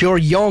Eat Your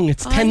Young.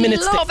 It's 10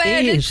 minutes to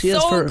 8. It's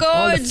so for good.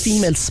 all the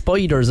female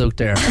spiders out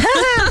there.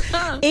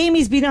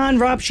 Amy's been on,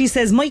 Rob. She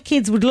says, my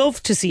kids would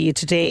love to see you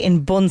today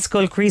in Bn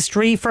Scoil Chroist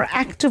Rí for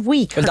Active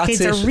Week. Her kids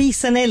are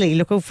Reese and Ellie.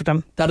 Look out for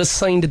them. That is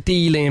signed a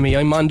deal, Amy.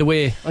 I'm on the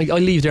way. I'll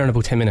leave there in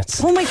about 10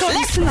 minutes. Oh my God.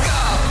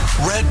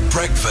 Red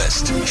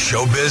Breakfast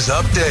Showbiz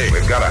Update.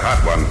 We've got a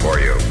hot one for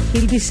you.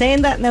 He'll be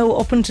saying that now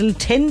up until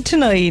 10 to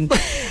 9.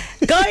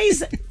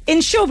 Guys, in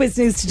showbiz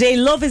news today,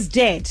 love is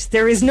dead.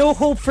 There is no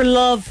hope for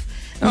love.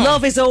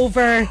 Love is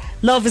over.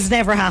 Love is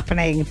never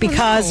happening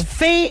because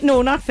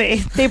not Faye.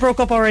 They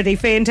broke up already.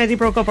 Faye and Teddy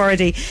broke up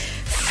already.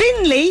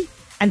 Finlay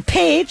and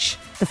Paige,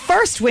 the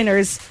first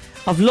winners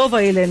of Love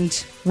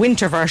Island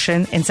winter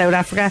version in South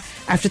Africa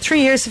after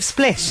 3 years of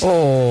split.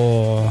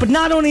 Oh. But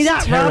not only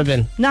that, terrible.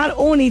 Rob, not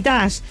only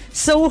that,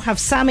 so have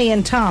Sammy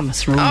and Tom,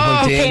 who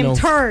came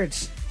third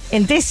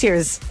in this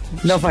year's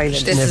Love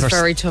Island. This is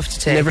very tough to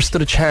take. Never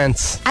stood a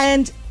chance.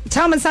 And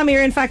Tom and Sammy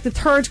are in fact the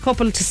third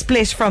couple to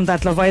split from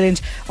that Love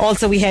Island.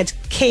 Also we had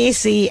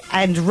Casey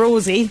and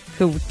Rosie,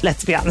 who,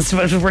 let's be honest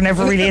about it, were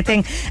never really a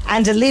thing,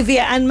 and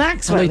Olivia and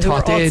Maxwell. I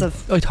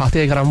thought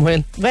they got on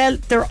well. Well,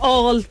 they're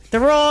all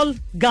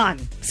gone.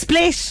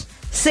 Split,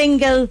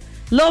 single,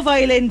 Love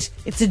Island,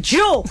 it's a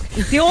joke.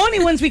 The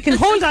only ones we can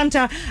hold on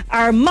to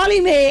are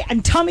Molly May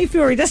and Tommy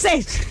Fury. That's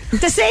it.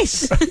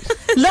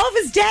 Love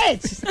is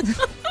dead.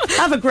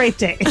 Have a great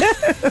day.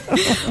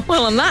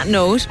 Well, on that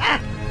note,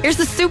 Here's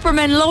the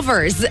Superman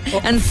Lovers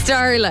and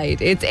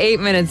Starlight. It's 8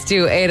 minutes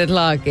to 8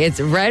 o'clock.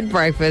 It's Red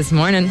Breakfast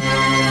morning.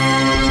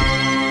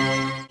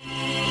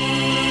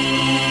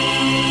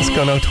 It's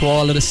gone out to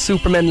all of the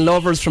Superman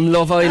lovers from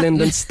Love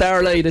Island and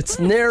Starlight. It's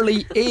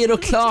nearly 8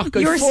 o'clock.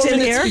 You're 4 still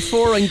minutes here?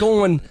 before I'm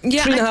going.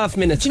 3.5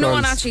 minutes. Do you know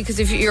what, girls. actually,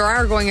 because if you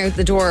are going out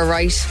the door,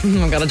 right,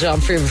 I've got a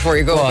job for you before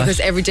you go. What? Because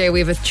every day we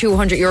have a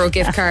 €200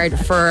 gift card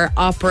for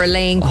Opera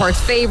Lane, Cork's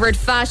favourite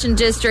fashion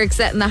district,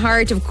 set in the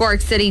heart of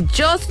Cork City,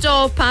 just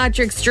off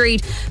Patrick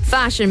Street.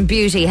 Fashion,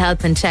 beauty,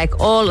 health and tech,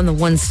 all on the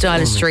one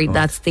stylish street. God.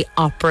 That's the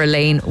Opera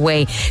Lane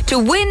way. To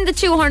win the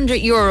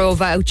 €200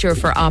 voucher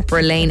for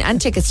Opera Lane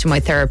and tickets to My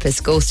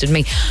Therapist Ghosted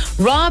Me,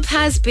 Rob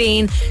has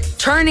been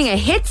turning a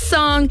hit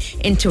song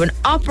into an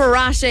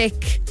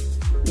operatic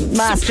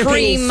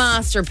supreme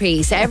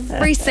masterpiece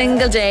every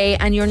single day,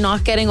 and you're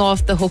not getting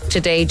off the hook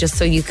today, just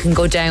so you can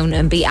go down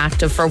and be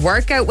active for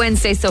Workout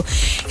Wednesday. So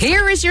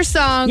here is your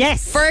song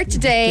for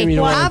today.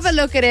 Have a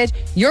look at it.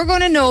 You're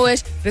going to know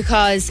it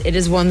because it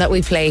is one that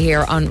we play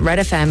here on Red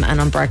FM and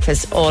on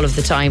Breakfast all of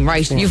the time.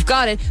 Right, you've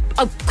got it.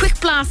 A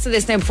quick blast of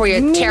this now before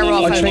you tear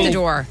off out the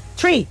door.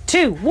 3,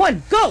 2,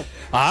 1, go.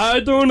 I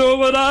don't know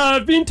what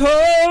I've been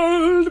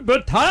told,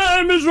 but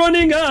time is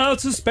running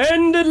out,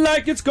 suspended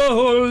like it's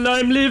gold.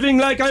 I'm living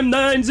like I'm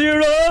 9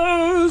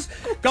 zeros.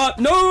 Got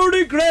no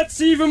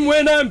regrets even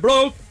when I'm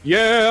broke.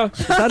 Yeah.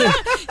 Is that it?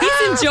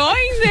 He's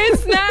enjoying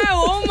this now.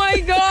 Oh my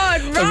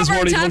God. Robert I was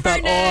worried about that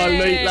all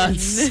night,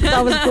 lads.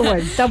 That was a good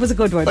one. That was a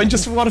good one.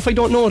 What if I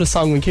don't know the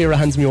song when Ciara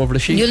hands me over the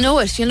sheet? You'll know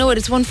it.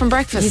 It's one from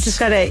Breakfast. You just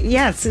gotta,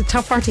 it's a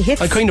top 40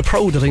 hits. I'm kind of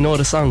proud that I know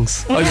the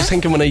songs. I was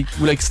thinking when I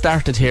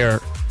started here,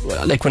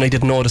 like when I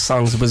didn't know the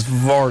songs, it was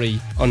very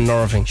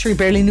unnerving. Sure, you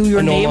barely knew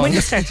your name when you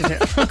started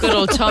it. Good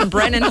old Tom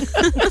Brennan. I'm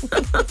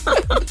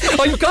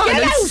gone.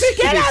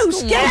 Get out.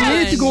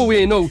 I need to go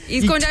away now.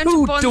 He's going down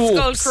to Bn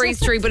Scoil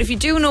Chroist Rí, but if you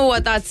do know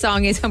what that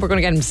song is, and we're going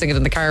to get him to sing it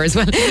in the car as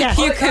well,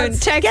 you can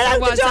text or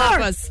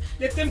WhatsApp us.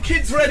 Get them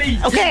kids ready.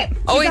 Okay.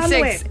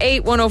 086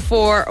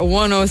 8104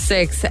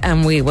 106,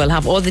 and we will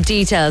have all the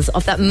details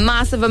of that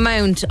massive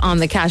amount on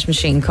the cash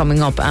machine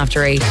coming up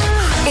after 8.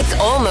 It's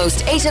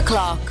almost 8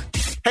 o'clock.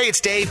 Hey,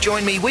 it's Dave.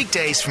 Join me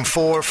weekdays from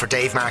 4 for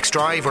Dave Max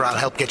Drive, where I'll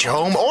help get you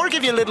home or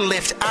give you a little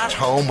lift at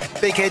home.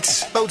 Big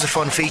hits, loads of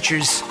fun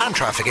features and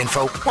traffic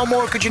info. What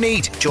more could you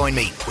need? Join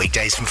me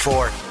weekdays from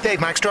 4. Dave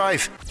Max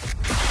Drive.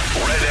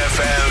 Red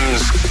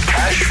FM's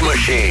Cash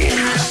Machine.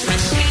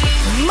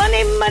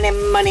 Money.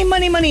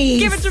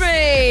 Give it to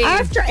me.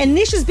 After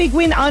Anisha's big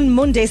win on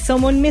Monday,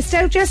 someone missed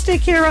out yesterday,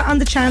 Ciara, on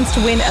the chance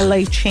to win a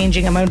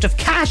life-changing amount of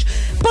cash.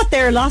 But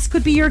their loss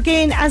could be your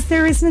gain, as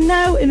there is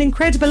now an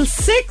incredible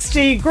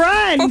 60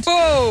 grand.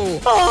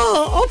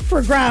 Oh, up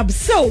for grabs.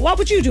 So, what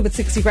would you do with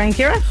 60 grand,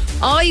 Ciara?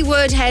 I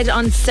would head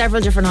on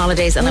several different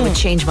holidays and I would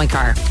change my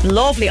car.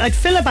 Lovely. I'd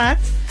fill a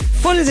bath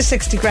full of the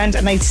 60 grand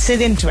and I'd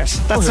sit into it.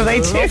 That's what I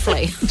do.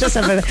 Lovely. Just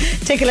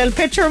take a little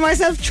picture of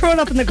myself, throw it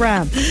up in the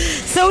gram.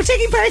 So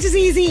taking part is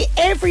easy.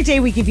 Every day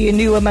we give you a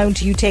new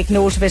amount. You take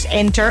note of it,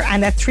 enter,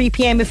 and at 3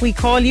 p.m. if we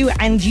call you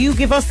and you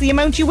give us the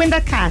amount, you win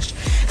that cash.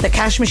 The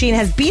cash machine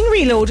has been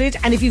reloaded,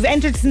 and if you've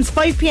entered since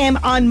 5 p.m.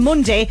 on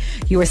Monday,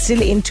 you are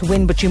still in to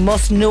win, but you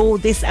must know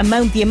this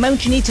amount. The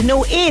amount you need to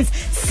know is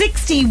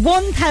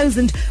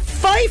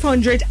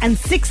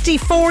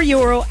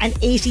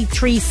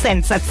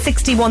 €61,564.83. That's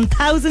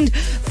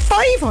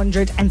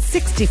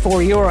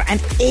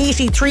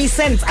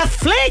 €61,564.83. A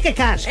flake of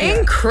cash.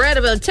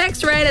 Incredible.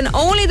 Text red and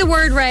only the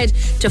word red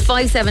to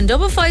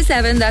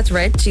 57557. That's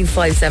red to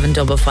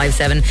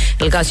 57557.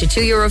 It'll cost you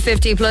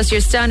 €2.50 plus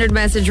your standard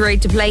message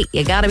rate to play.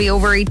 You gotta be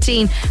over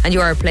 18 and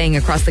you are playing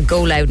across the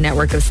Go Loud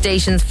network of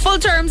stations. Full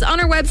terms on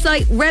our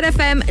website,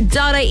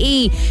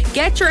 redfm.ie.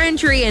 Get your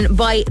entry in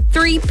by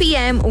 3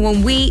 p.m.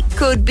 when we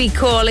could be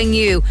calling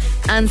you.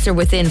 Answer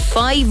within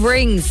 5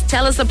 rings.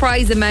 Tell us the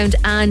prize amount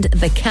and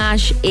the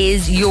cash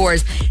is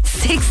yours.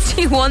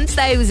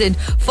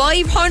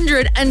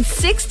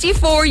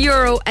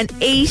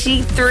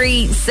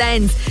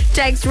 €61,564.83.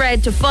 Text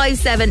red to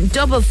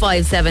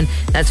 57557.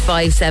 That's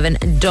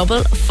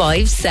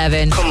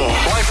 57557. Come on.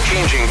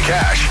 Life-changing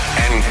cash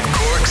and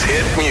Cork's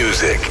hit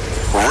music.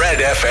 Red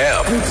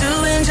FM. I'm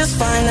doing just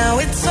fine now,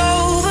 it's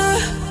over.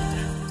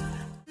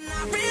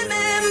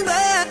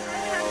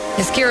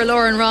 It's Ciara,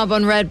 Laura and Rob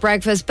on Red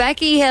Breakfast.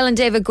 Becky Hill and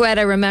David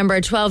Guetta,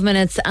 remember, 12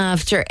 minutes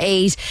after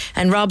 8.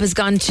 And Rob has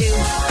gone to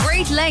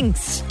great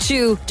lengths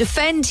to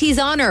defend his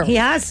honour. He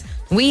has.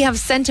 We have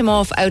sent him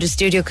off out of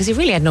studio because he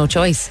really had no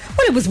choice.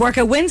 Well, it was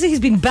Workout Wednesday. He's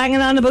been banging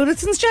on about it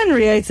since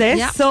January, I'd say.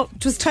 Yeah. So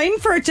it was time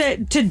for it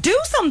to do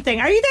something.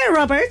 Are you there,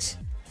 Robert?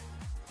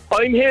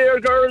 I'm here,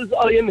 girls.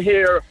 I am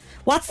here.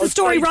 What's the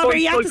story, Robert?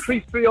 I'm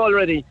Chroist Rí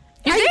already.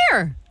 You're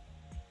there?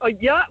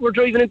 Yeah, we're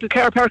driving into the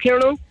car park here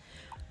now.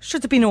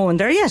 Should there be no one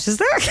there yet, is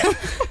there?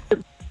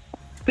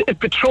 The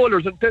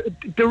patrollers,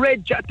 the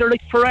red, they're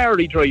like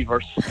Ferrari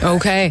drivers.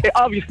 Okay. They're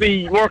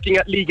obviously working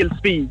at legal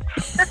speed.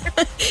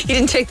 He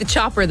didn't take the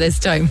chopper this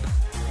time.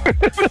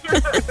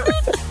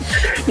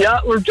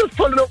 Yeah, we're just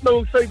pulling up now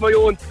inside my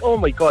own. Oh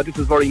my God, this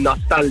is very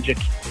nostalgic.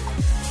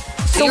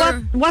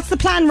 So what's the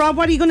plan, Rob?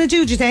 What are you going to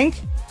do you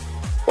think?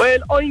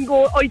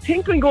 Well, I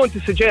think I'm going to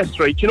suggest,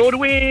 right, you know the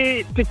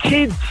way the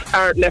kids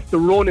aren't left to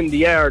run in the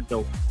yard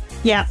now?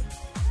 Yeah.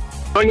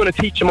 I'm going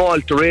to teach them all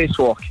to race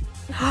walk.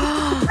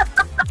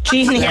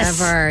 Genius.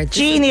 Clever.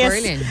 Genius.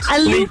 Brilliant. A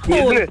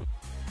loophole. Isn't it?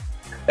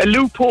 A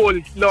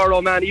loophole,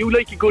 Laura, man. You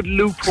like a good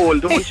loophole,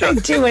 don't you? I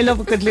do. I love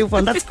a good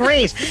loophole. That's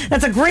great.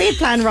 That's a great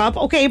plan, Rob.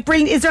 Okay,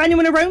 brilliant. Is there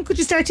anyone around? Could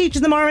you start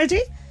teaching them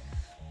already?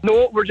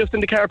 No, we're just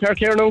in the car park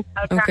here now.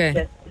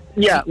 Okay.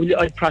 Yeah,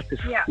 I practice.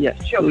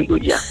 Yeah, sure.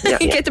 Yeah.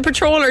 Get the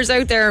patrollers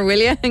out there, will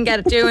you? And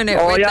get doing it.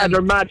 Oh, with yeah, them.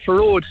 they're mad for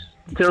road.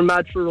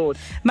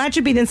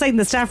 Imagine being inside in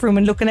the staff room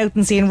and looking out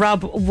and seeing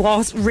Rob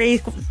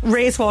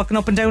race walking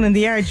up and down in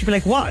the yard. You'd be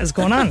like, what is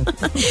going on? Do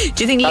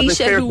you think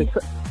Leisha, who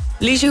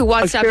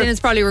WhatsApped in, is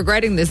probably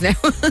regretting this now?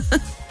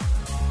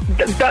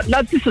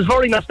 Lads, this is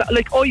very nice.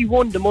 Like, I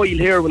won the mile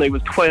here when I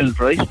was 12,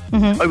 right?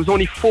 Mm-hmm. I was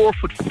only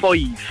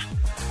 4'5".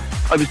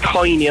 I was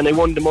tiny and I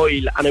won the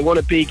mile, and I won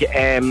a big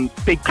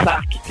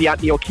plaque, the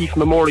Anthony O'Keefe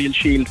Memorial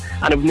Shield,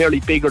 and it was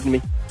nearly bigger than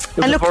me. It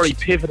was a very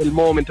pivotal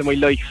moment in my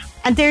life.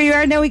 And there you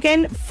are now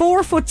again,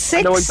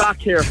 4'6". Now I'm back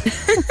here.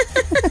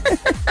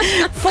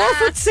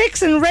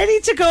 4'6" and ready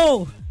to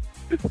go.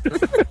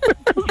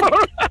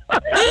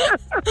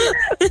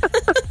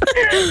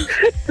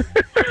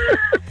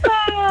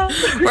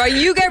 Right,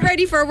 you get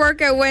ready for a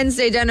workout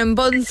Wednesday down in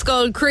Bn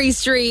Scoil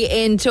Chroist Rí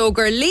in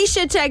Toker.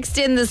 Leisha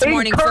texted in this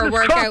morning for a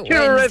workout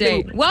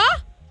Wednesday.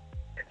 What?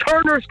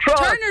 Turner's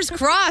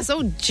Cross.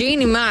 Oh,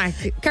 Jeannie Mac.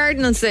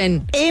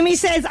 Cardinalson. Amy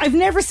says, I've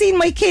never seen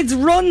my kids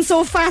run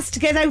so fast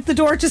to get out the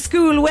door to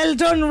school. Well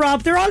done,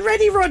 Rob. They're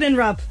already running,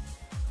 Rob.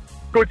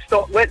 Good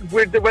stuff. Well,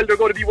 they're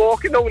going to be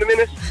walking now in a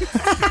minute.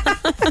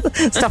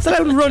 Stop the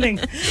loud running.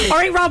 All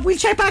right, Rob, we'll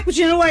check back with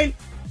you in a while.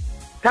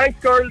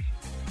 Thanks, girls.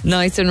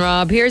 Nice one,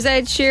 Rob. Here's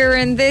Ed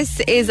Sheeran.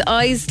 This is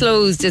Eyes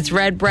Closed. It's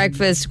Red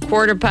Breakfast,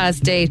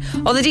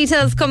 8:15. All the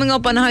details coming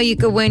up on how you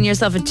could win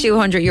yourself a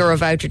 €200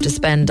 voucher to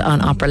spend on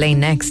Opera Lane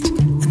next.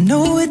 I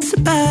know it's a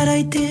bad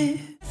idea.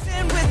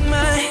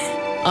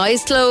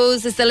 Eyes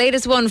Closed is the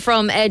latest one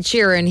from Ed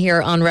Sheeran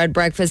here on Red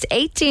Breakfast.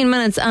 18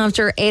 minutes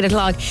after 8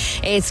 o'clock.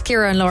 It's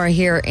Ciara and Laura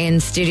here in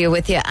studio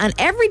with you. And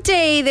every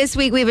day this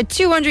week we have a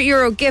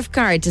 €200 gift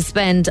card to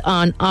spend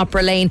on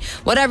Opera Lane.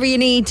 Whatever you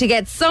need to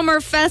get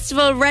summer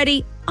festival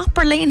ready,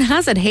 Opera Lane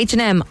has it.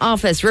 H&M,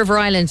 Office, River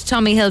Island,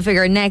 Tommy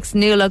Hilfiger, Next,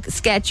 New Look,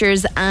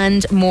 Skechers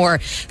and more.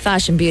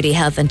 Fashion, beauty,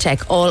 health and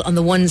tech all on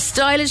the one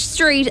stylish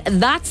street.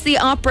 That's the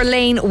Opera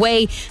Lane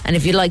way. And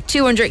if you'd like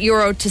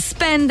 €200 to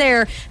spend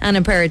there and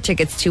a pair of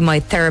tickets to My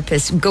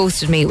Therapist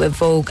Ghosted Me with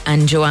Vogue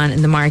and Joanne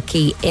in the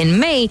Marquee in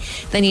May,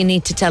 then you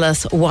need to tell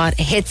us what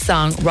hit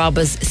song Rob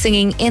is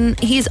singing in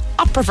his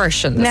opera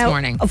version this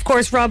morning. Of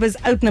course, Rob is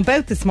out and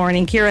about this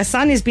morning. Ciara,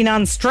 Sonia's been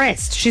on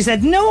stressed. She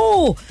said,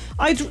 no,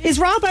 is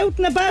Rob out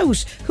and about?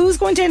 Who's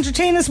going to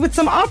entertain us with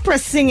some opera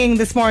singing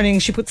this morning?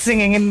 She put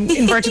singing in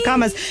inverted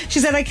commas. She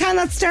said, I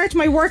cannot start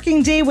my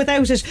working day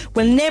without it.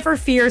 Well, never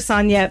fear,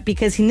 Sonia,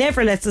 because he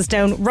never lets us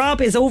down.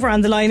 Rob is over on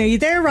the line. Are you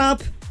there,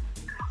 Rob?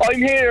 I'm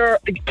here.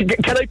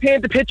 Can I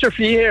paint the picture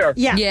for you here?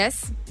 Yeah.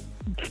 Yes.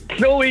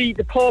 Chloe,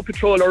 the Paw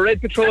Patroller,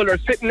 Red Patroller,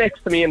 sitting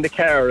next to me in the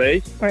car,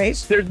 right? Right.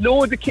 There's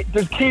loads of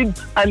there's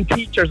kids and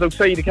teachers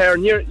outside the car,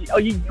 and are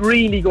you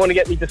really going to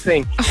get me to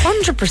sing?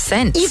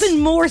 100%. Even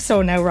more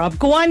so now, Rob.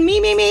 Go on,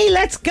 me,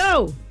 let's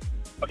go.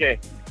 Okay.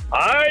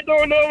 I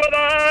don't know what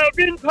I've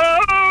been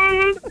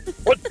told.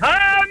 What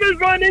time is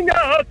running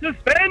out to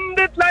spend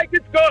it like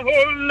it's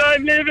gold.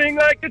 I'm living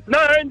like it's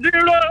 9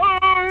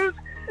 zeros.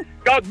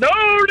 Got no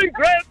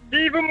regrets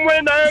even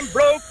when I'm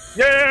broke,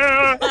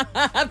 yeah.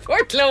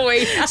 Poor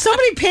Chloe.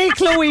 Somebody pay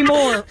Chloe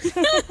more.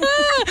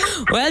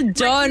 Well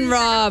done,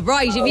 Rob.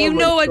 Right, if you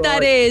know what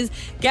that is,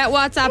 get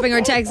WhatsApping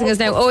or texting us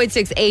now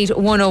 0868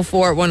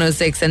 104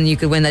 106 and you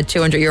could win that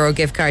 €200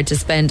 gift card to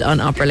spend on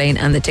Opera Lane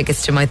and the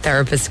tickets to My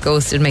Therapist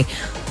Ghosted Me.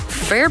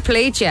 Fair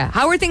play to you.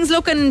 How are things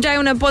looking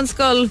down at Bn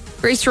Scoil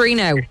Chroist Rí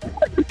now?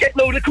 Get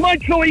loaded. Come on,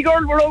 Chloe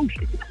girl, we're out.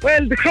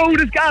 Well, the crowd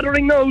is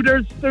gathering now.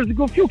 There's a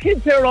good few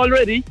kids here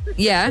already.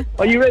 Yeah.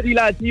 Are you ready,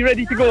 lads? Are you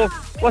ready to go?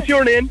 What's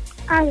your name?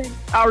 Aaron.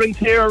 Aaron's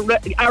here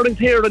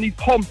and he's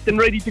pumped and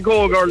ready to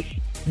go, girls.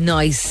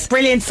 Nice.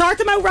 Brilliant. Sort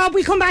them out, Rob.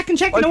 We'll come back and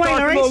check in a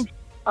while, all right?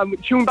 I'm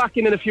tune back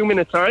in a few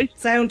minutes, all right?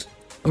 Sound.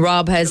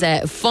 Rob has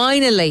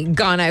finally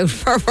gone out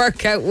for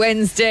Workout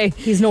Wednesday.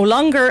 He's no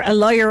longer a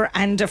liar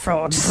and a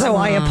fraud. So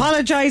I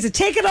apologise. I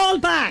take it all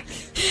back.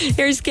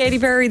 Here's Katy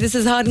Perry. This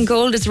is Hot and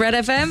Cold. It's Red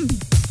FM.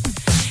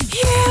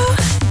 You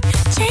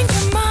change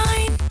your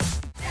mind.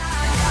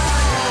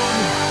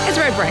 It's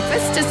Red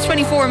Breakfast. It's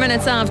 24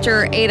 minutes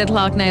after 8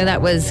 o'clock now.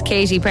 That was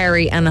Katy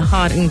Perry and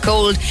Hot and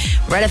Cold.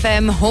 Red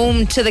FM,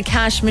 home to the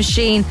cash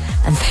machine.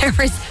 And there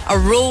is a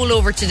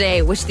rollover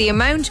today, which the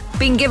amount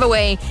being given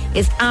away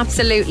is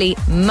absolutely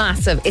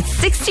massive. It's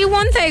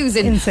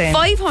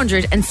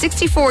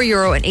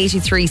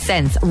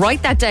 €61,564.83.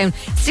 Write that down.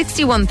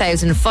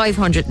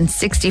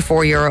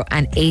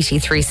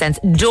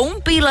 €61,564.83.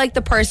 Don't be like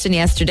the person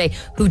yesterday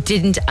who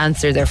didn't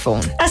answer their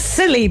phone. A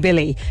silly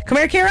Billy. Come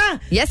here,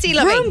 Ciara. Yes, he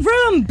loves me. Vroom,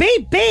 vroom,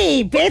 beep,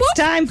 beep. It's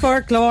time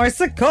for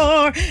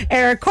Chlorsacore.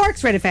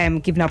 Cork's Red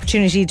FM give an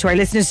opportunity to our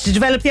listeners to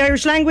develop the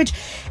Irish language.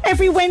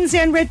 Every Wednesday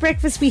on Red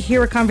Breakfast, we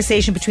hear a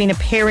conversation between a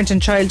parent and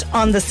child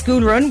on the school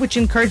run, which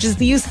encourages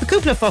the use of the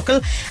cúpla focal,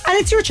 and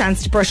it's your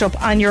chance to brush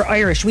up on your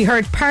Irish. We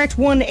heard part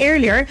 1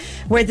 earlier,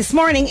 where this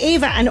morning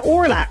Ava and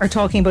Orla are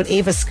talking about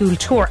Ava's school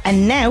tour,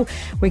 and now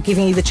we're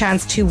giving you the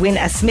chance to win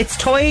a Smith's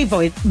Toy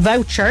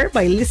voucher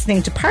by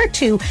listening to part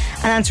 2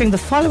 and answering the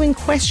following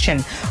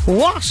question: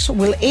 what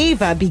will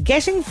Ava be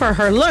getting for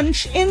her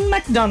lunch in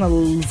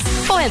McDonald's?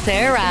 Foil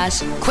there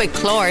at Quick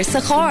Chlor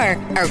Sachor,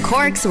 or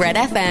Cork's Red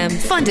FM,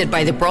 funded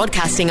by the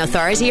Broadcasting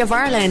Authority of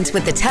Ireland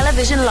with the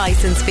television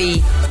licence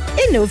fee.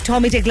 In Nov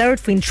Tommy de Gloud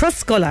Fwin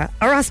Trust Scola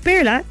or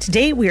Asperla,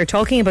 today we are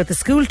talking about the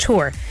school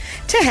tour.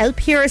 To help,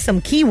 here are some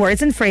key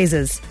words and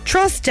phrases.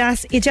 Trust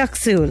das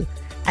Ijaksul,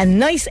 a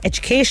nice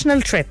educational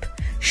trip.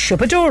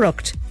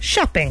 Shupadóracht,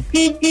 shopping.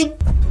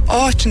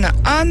 Áitena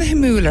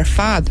anhimúlar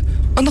fad,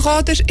 an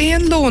ráidir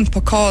éon lón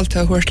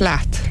pacálta huirt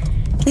leat.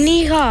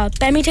 Ní rá,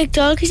 beimid ag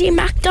dulgus I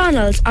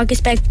McDonald's agus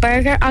beg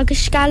burger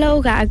agus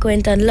scalóga a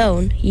gwynt an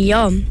lón.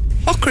 Yum.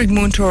 Ochrig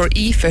múntóir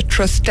Aoife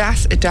trust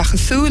das I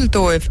dachasúil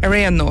dóibh ar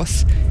éon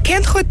nós.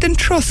 Cén chud den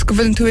trust go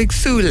bhfuiln tú ag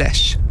súil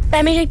leis?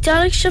 Beimid ag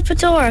dulgus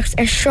sipadóracht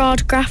ar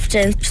Shráid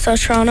Grafton sa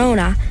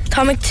Tránóna.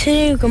 Tá ag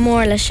tú go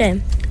mór le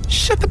sin.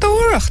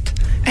 Sipadóracht?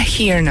 A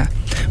hiarna.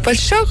 Bhfuil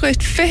seo gait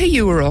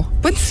 €20,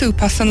 buin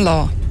súpas an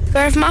lá.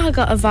 Gurf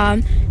maithagat a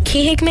bham,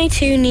 cíigh mé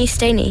tú níos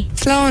déine.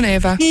 Slán,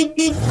 Eva.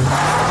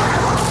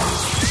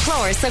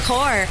 Chlor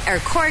Sachor, or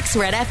Cork's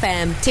Red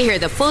FM. To hear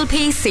the full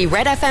piece, see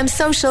Red FM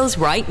socials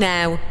right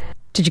now.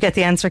 Did you get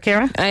the answer,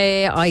 Ciara?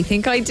 I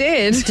think I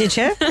did. Did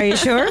you? Are you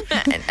sure?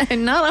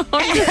 Not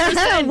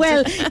 100%.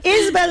 Well,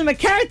 Isabel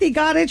McCarthy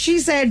got it. She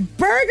said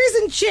burgers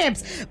and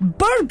chips.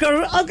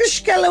 Burger agus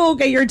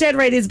scalóga. You're dead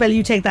right, Isabel.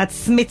 You take that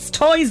Smith's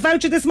Toys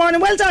voucher this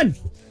morning. Well done.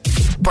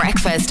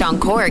 Breakfast on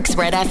Cork's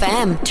Red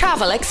FM.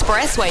 Travel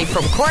expressway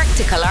from Cork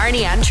to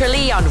Killarney and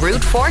Tralee on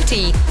Route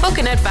 40. Book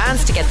in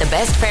advance to get the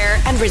best fare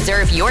and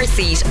reserve your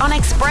seat on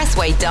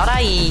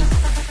expressway.ie.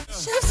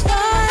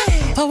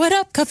 Pull it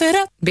up, cuff it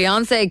up.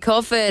 Beyonce,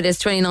 Cuff It is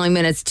 29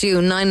 minutes to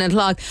 9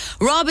 o'clock.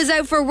 Rob is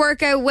out for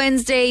workout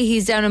Wednesday.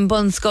 He's down in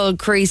Bn Scoil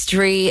Chroist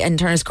Rí and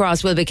Turner's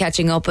Cross. We'll be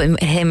catching up with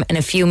him in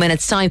a few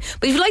minutes' time.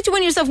 But if you'd like to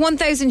win yourself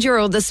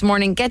 €1,000 this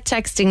morning, get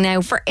texting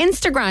now for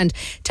Instagram.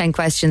 10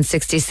 questions,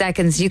 60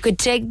 seconds. You could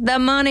take the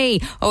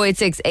money.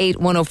 0868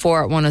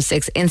 104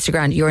 106.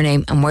 Instagram, your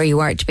name and where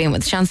you are to be in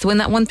with a chance to win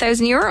that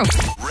 €1,000.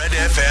 Red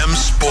FM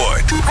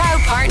Sport.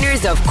 Proud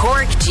partners of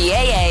Cork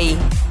GAA.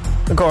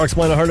 The Cork's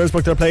minor hurlers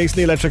booked their place in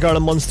the Electric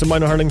Ireland Munster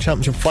Minor Hurling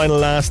Championship final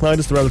last night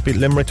as the Rebels beat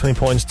Limerick 20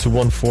 points to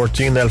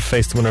 114. They'll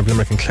face the winner of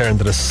Limerick and Clare in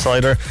the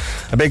decider.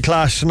 A big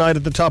clash tonight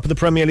at the top of the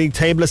Premier League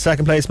table.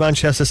 Second place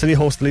Manchester City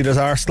host the leaders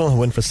Arsenal. A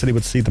win for City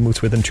would see them move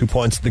to within 2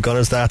 points to the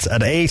Gunners. That's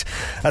at 8.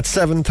 At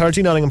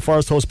 7:30 Nottingham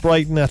Forest host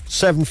Brighton. At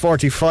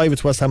 7:45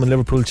 it's West Ham and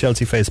Liverpool.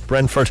 Chelsea face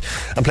Brentford.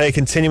 And play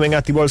continuing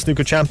at the World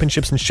Snooker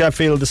Championships in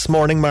Sheffield this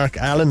morning. Mark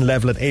Allen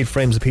level at 8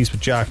 frames apiece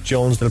with Jack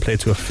Jones. They'll play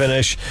to a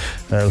finish.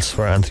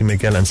 Elsewhere Anthony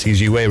McGill and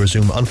CG Way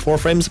resume on 4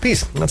 frames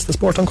apiece. And that's the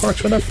sport on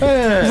Cork's Red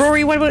FM.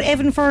 Rory, what about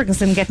Evan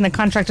Ferguson getting a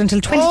contract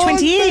until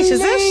 2028? Is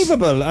it?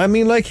 Unbelievable. I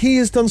mean, like, he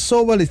has done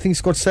so well. I think he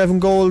scored 7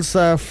 goals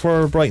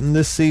for Brighton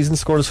this season.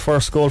 Scored his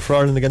first goal for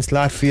Ireland against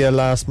Latvia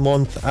last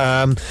month.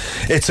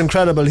 It's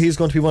incredible. He's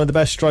going to be one of the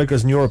best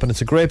strikers in Europe, and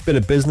it's a great bit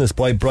of business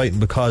by Brighton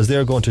because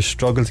they're going to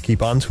struggle to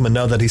keep on to him, and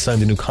now that he's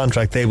signed a new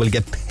contract they will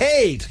get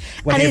paid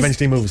when he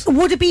eventually moves.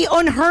 Would it be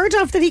unheard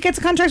of that he gets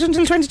a contract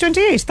until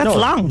 2028? That's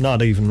long.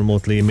 Not even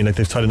remotely. I mean, like,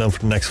 they've tied it down for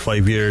the next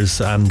 5 years.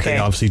 They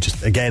obviously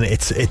just, again,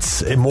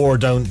 it's more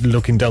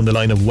looking down the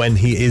line of when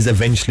he is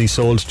eventually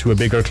sold to a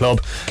bigger club.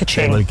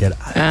 They will get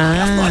a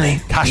lot of money.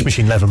 Cash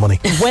machine level money.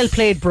 Well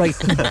played,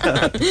 Brighton.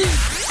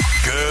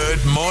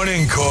 Good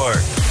morning,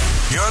 Cork.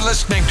 You're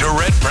listening to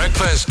Red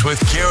Breakfast with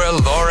Ciara,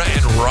 Laura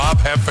and Rob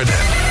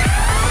Heffernan.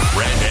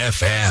 Red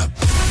FM.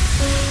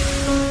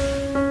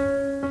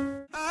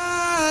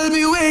 I'll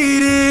be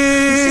waiting.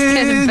 He's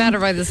getting better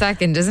by the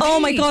second, isn't he? Oh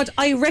my God,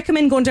 I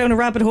recommend going down a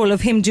rabbit hole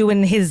of him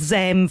doing his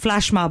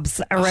flash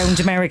mobs around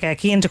America.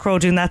 Cian Crow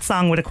doing that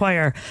song with a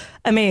choir.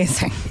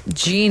 Amazing.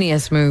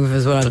 Genius move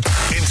as well.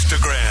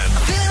 Instagram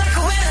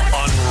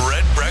on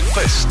Red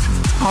Breakfast.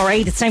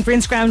 Alright, it's time for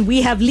Instagram.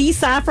 We have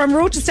Lisa from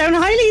Rochestown.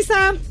 Hi,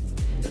 Lisa.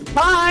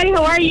 Hi,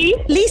 how are you?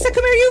 Lisa,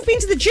 come here. You've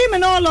been to the gym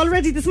and all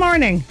already this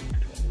morning.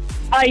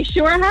 I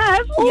sure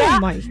have. Oh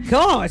my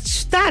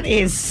gosh, that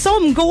is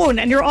some going,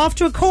 and you're off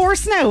to a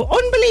course now.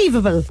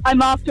 Unbelievable.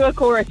 I'm off to a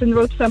course in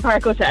Rootstown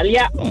Park Hotel,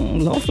 yeah.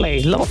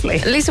 Lovely, lovely.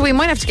 Lisa, we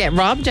might have to get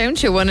Rob down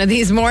to one of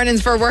these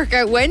mornings for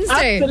Workout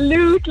Wednesday.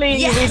 Absolutely.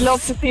 Yes. We'd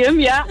love to see him,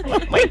 yeah. Oh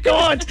my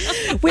God.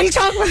 We'll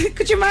talk about,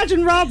 could you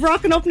imagine Rob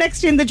rocking up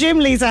next to you in the gym,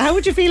 Lisa? How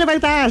would you feel about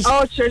that?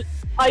 Oh, sure.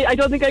 I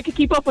don't think I could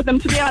keep up with him,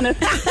 to be honest.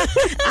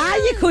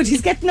 You could. He's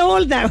getting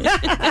old now. So am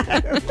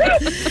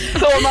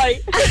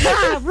I.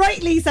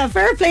 Right, Lisa,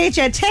 fair play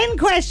to you. 10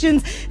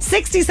 questions,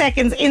 60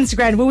 seconds,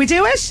 Instagram. Will we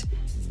do it?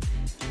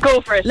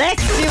 Go for it.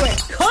 Let's do it.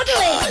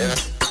 Cuddling.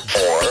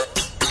 4,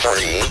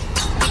 3, 2,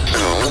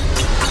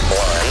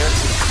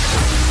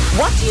 1.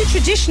 What do you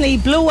traditionally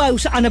blow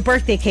out on a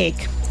birthday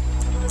cake?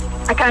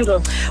 A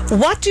candle.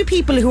 What do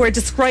people who are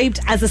described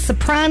as a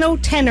soprano,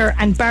 tenor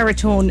and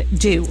baritone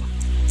do?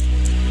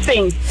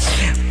 Sing.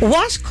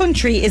 What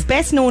country is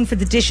best known for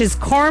the dishes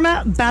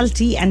korma,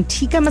 balti and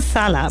tikka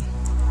masala?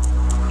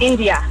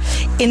 India.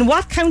 In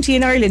what county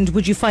in Ireland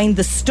would you find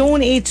the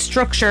Stone Age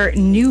structure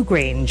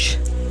Newgrange?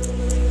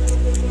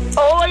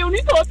 Oh, I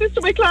only taught this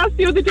to my class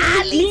the other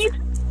day.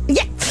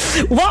 Yeah.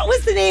 What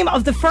was the name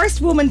of the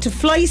first woman to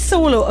fly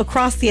solo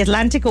across the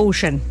Atlantic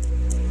Ocean?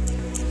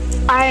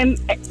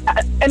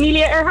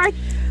 Amelia Earhart.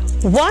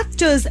 What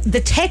does the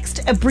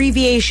text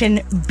abbreviation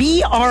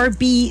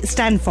BRB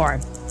stand for?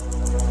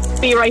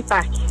 Be right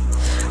back.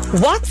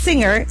 What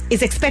singer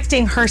is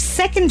expecting her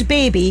second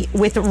baby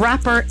with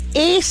rapper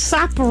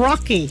A$AP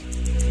Rocky?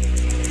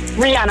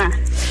 Rihanna.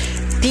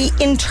 The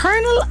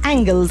internal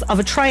angles of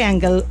a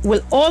triangle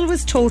will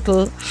always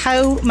total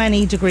how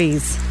many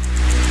degrees?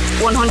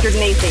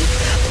 180.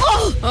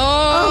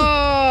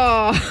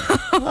 Oh,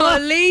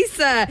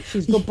 Lisa.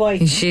 She's a good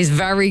boy. She's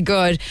very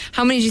good.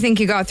 How many do you think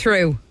you got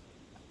through?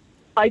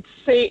 I'd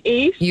say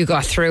 8. You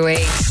got through 8.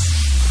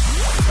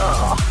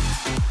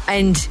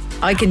 And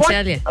I can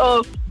tell you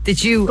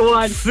that you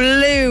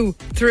flew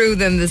through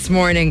them this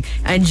morning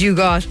and you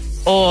got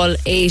all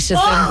 8 of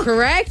them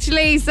correct,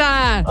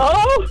 Lisa.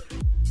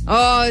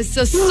 Oh,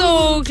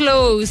 so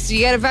close. You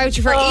get a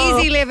voucher for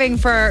Easy Living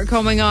for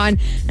coming on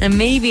and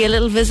maybe a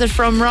little visit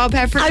from Rob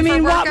Heffernan. I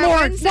mean, for what Workout more?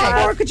 Wednesday. What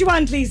more could you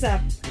want,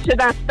 Lisa? So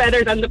that's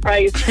better than the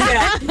prize.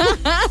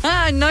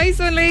 Yeah. Nice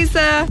one,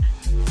 Lisa.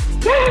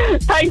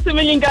 Thanks a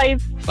million,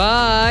 guys.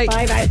 Bye.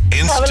 Bye.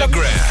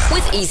 Instagram.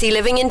 With Easy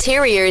Living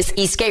Interiors,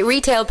 Eastgate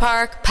Retail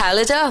Park,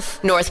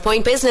 Paladuff, North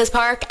Point Business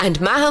Park and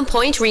Mahon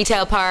Point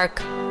Retail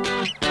Park.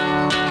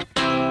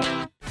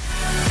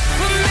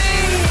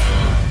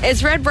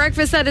 It's Red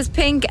Breakfast that is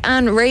pink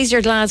and raise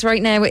your glass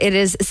right now. It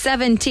is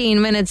 17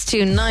 minutes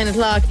to 9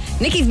 o'clock.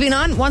 Nikki's been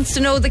on, wants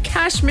to know the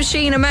cash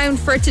machine amount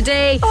for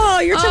today. Oh,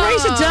 you're to write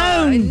it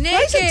down. Nikki.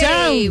 Write it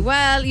down.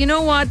 Well, you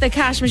know what? The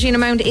cash machine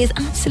amount is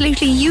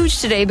absolutely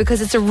huge today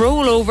because it's a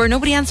rollover.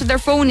 Nobody answered their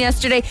phone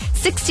yesterday.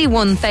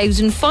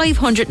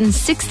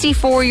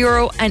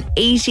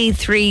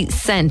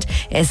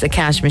 €61,564.83 is the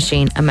cash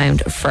machine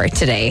amount for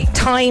today.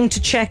 Time to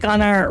check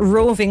on our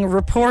roving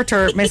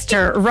reporter,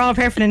 Mr. Rob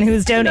Heffernan,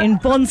 who's down in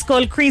Bn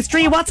Scoil Chroist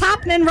Rí. What's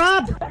happening,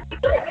 Rob?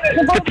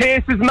 The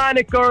place is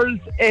manic,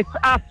 girls. It's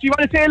after. You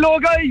want to say hello,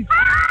 guys?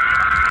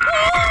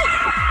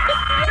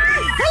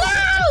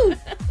 Hello!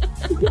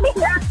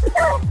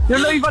 You're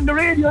live on the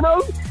radio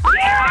now?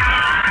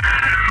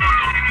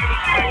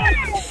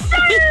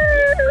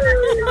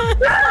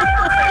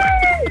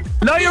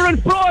 Liar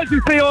and fraud,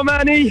 you say,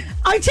 O'Mani.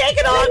 I take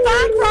it all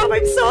back, Rob.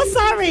 I'm so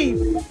sorry.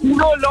 You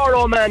know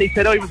Laura O'Mani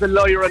said I was a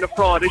liar and a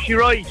fraud. Is she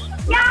right?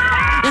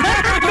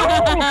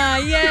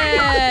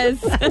 Yes.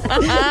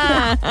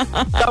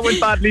 That went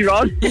badly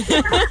wrong.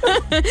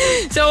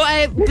 So,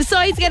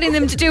 besides getting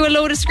them to do a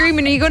load of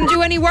screaming, are you going to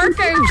do any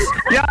workouts?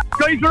 Yeah,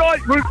 guys,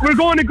 we're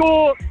going to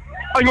go.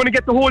 I'm going to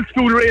get the whole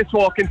school race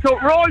walking. So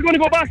we're all going to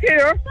go back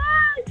here.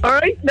 All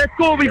right, let's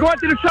go. We go out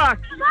to the track.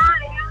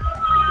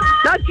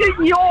 That's it.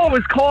 You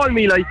always call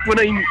me like when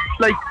I'm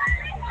like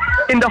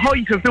in the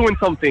height of doing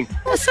something.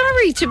 Oh,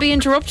 sorry to be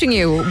interrupting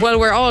you while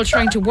we're all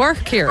trying to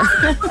work here.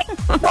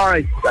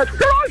 Alright, they're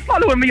all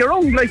following me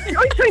around. Like, I'm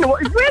trying to.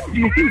 When do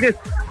you see this?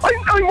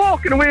 I'm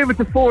walking away with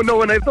the phone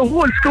now, and I have the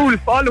whole school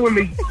following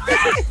me.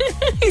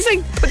 He's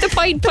like, put the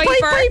Pied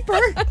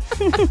Piper.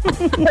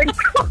 Like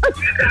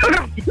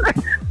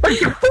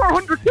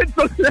 400 kids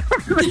up there.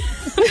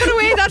 Put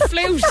away that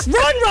flute.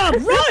 Run, Rob,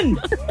 run!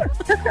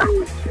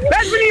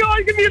 Let me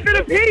all give me a bit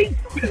of peace.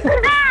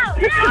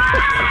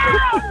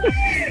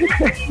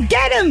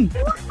 Get him!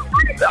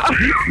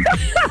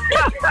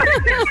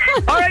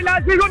 Alright,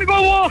 lads, we're going to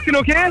go walking,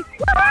 okay?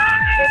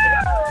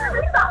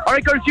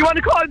 Alright, girls, do you want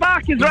to call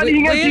back? Is there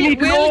anything else you need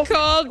to know? We'll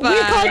call back.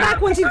 We'll call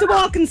back once you've the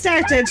walking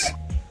started.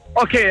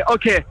 Okay.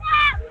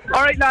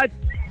 Alright, lads.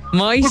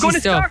 Mighty We're going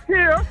to stuff. start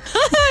here.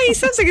 He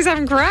sounds like he's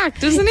having crack,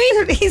 doesn't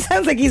he? He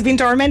sounds like he's been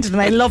tormented,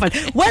 and I love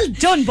it. Well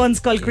done, Bn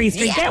Scoil Chroist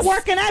Rí. Yes. Get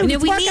working out. Now,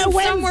 It's we need workout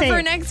somewhere Wednesday.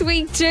 for next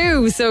week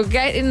too, so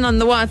get in on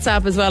the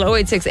WhatsApp as well.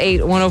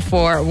 0868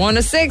 104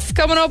 106.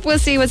 Coming up, we'll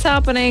see what's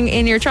happening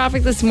in your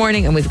traffic this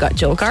morning, and we've got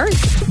Joel Cars.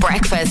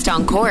 Breakfast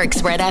on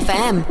Cork's Red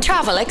FM.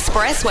 Travel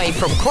expressway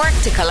from Cork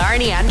to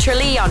Killarney and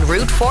Tralee on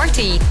Route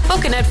 40.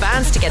 Book in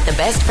advance to get the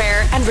best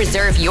fare and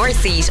reserve your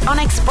seat on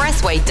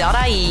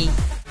expressway.ie.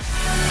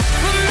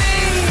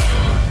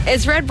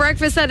 It's Red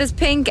Breakfast, that is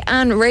Pink,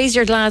 and raise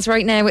your glass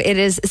right now. It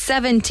is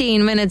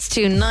 17 minutes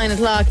to 9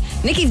 o'clock.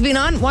 Nikki's been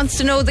on, wants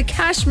to know the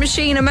cash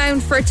machine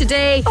amount for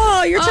today.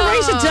 Oh, you're to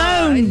write it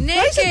down. Nikki.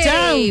 Write it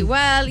down.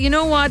 Well, you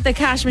know what? The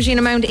cash machine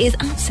amount is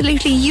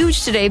absolutely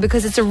huge today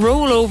because it's a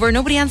rollover.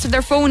 Nobody answered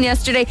their phone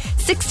yesterday.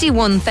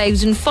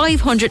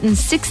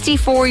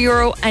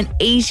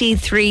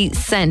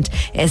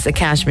 €61,564.83 is the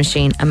cash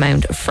machine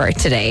amount for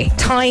today.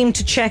 Time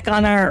to check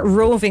on our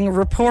roving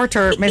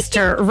reporter,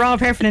 Mr.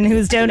 Rob Heffernan,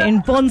 who's down in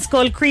Bn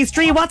Scoil Chroist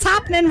Rí. What's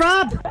happening,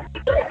 Rob?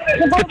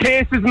 The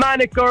pace is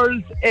manic,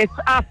 girls. It's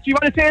us. Do you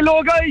want to say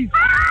hello, guys?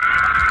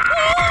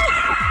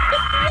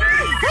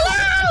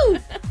 Hello!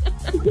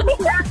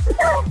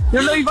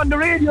 You're live on the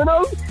radio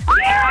now?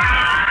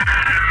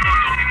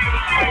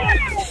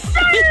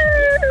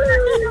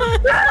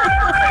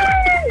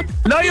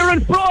 Liar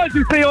and fraud,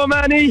 you say,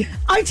 O'Mani.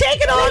 I take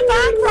it all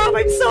back, Rob.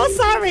 I'm so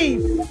sorry.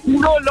 You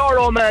know,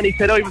 Laura O'Mani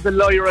said I was a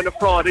liar and a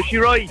fraud. Is she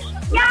right?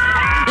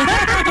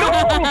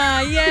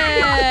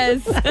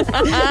 Yes.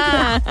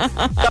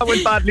 That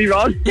went badly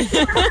wrong.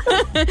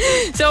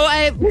 So,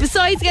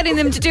 besides getting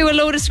them to do a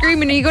load of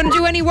screaming, are you going to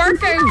do any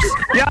workout?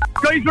 Yeah,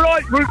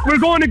 guys, we're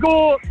going to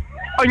go.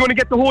 I'm going to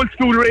get the whole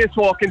school race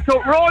walking. So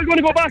we're all going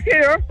to go back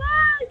here.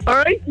 All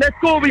right, let's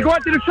go. We go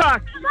out to the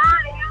track.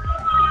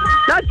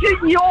 That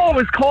thing you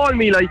always call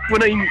me like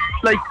when I'm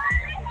like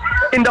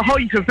in the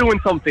height of doing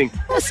something.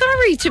 Oh,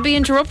 sorry to be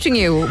interrupting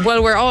you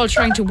while we're all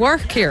trying to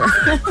work here.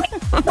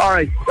 All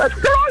right,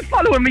 they're all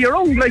following me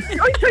around. Like I'm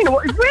trying to.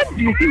 When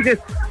do you see this?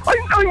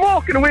 I'm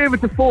walking away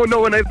with the phone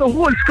now, and I have the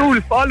whole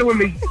school following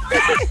me.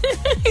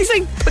 He's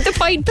like, put the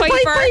Pied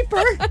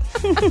Piper.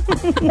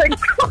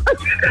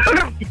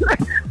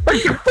 Like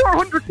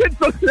 400 kids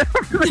on there.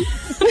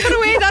 Put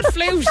away that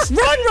flute.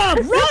 Run, Rob,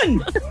 run!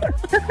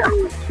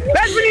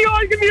 Let me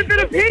all give me a bit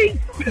of peace.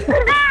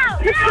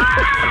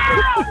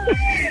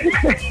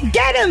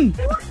 Get him!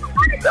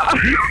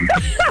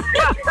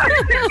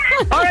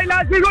 All right,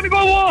 lads, we're going to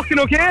go walking,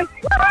 okay?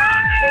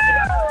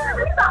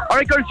 All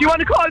right, girls, do you want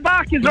to call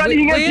back? Is there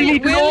anything else you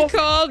need to know? We'll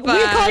call back.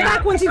 We'll call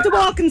back once you've the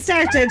walking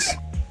started.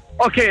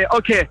 Okay.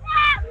 All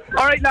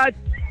right, lads.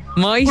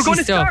 Mighty We're going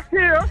to stuff. start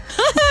here.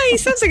 He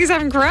sounds like he's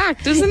having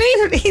crack, doesn't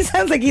he? He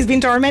sounds like he's been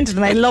tormented,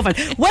 and I love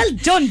it. Well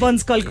done, Bn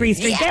Scoil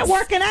Chroist Rí. Yes. Get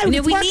working out. Now,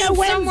 It's we need workout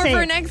somewhere Wednesday.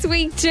 for next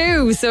week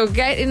too, so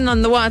get in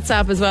on the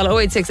WhatsApp as well.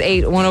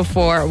 0868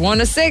 104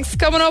 106.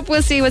 Coming up,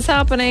 we'll see what's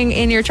happening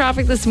in your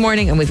traffic this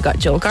morning, and we've got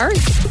Joel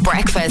Cars.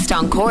 Breakfast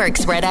on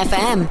Cork's Red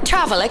FM.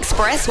 Travel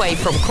expressway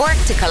from Cork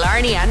to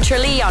Killarney and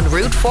Tralee on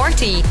Route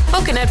 40.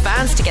 Book in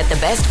advance to get the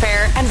best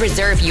fare and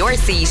reserve your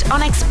seat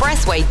on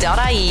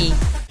expressway.ie.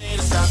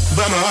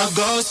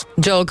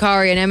 Joel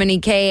Corey and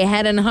M&EK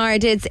heading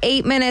hard. It's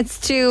 8 minutes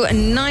to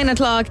 9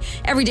 o'clock.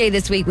 Every day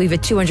this week, we have a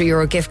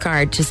 €200 gift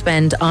card to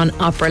spend on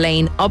Opera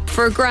Lane up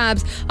for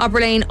grabs.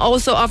 Opera Lane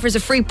also offers a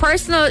free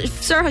personal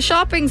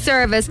shopping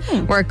service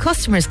where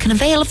customers can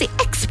avail of the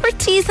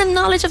expertise and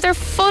knowledge of their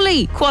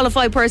fully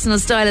qualified personal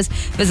stylist.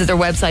 Visit their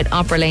website,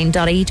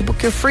 operalane.ie, to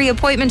book your free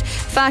appointment.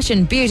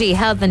 Fashion, beauty,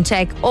 health and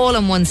tech, all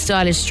in one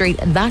stylish street.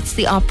 That's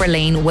the Opera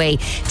Lane way.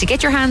 To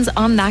get your hands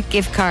on that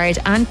gift card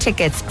and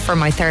tickets for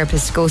My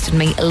Therapist Ghosted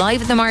Me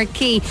live at the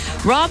Marquee,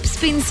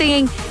 Rob's been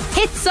singing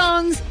hit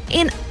songs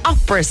in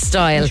opera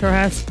style. Sure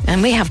has.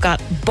 And we have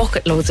got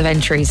bucket loads of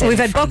entries. We've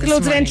had bucket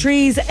loads of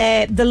entries.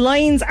 The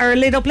lines are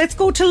lit up. Let's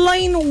go to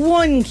line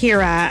 1,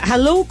 Ciara.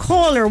 Hello,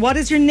 caller. What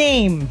is your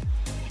name?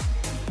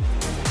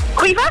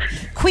 Quiva.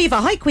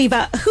 Quiva. Hi,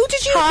 Quiva. Who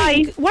did you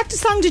think? What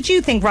song did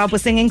you think Rob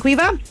was singing,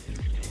 Quiva?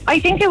 I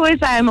think it was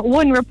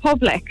One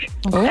Republic.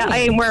 I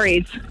Ain't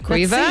Worried.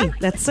 Quiva?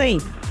 Let's see.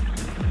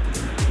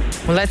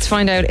 Well, let's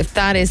find out if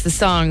that is the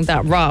song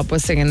that Rob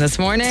was singing this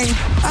morning.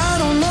 I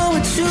don't know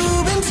what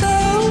you've been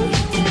told,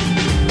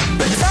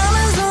 but time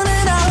is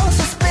running out,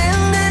 so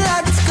spend it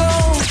like it's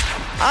gold.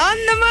 On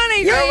the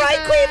money, You're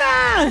right,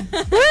 Quiva.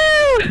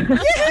 Woo!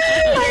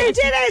 Yay! You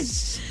did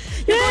it.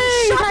 You're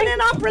going shopping in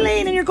Opera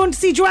Lane, and you're going to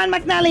see Joanne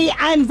McNally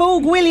and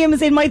Vogue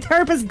Williams in My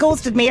Therapist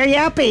Ghosted Me. Are you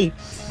happy?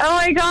 Oh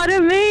my God,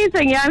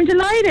 amazing. Yeah, I'm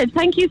delighted.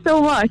 Thank you so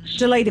much.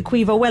 Delighted,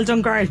 Quiva. Well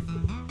done, girl.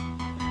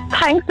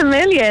 Thanks a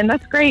million.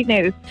 That's great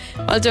news.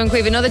 Well done,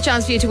 Quiva. Another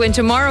chance for you to win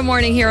tomorrow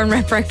morning here on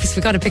Red Breakfast.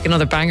 We've got to pick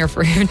another banger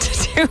for him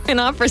to do in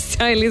opera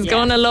style. He's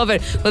going to love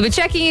it. We'll be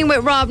checking in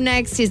with Rob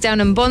next. He's down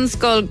in Bn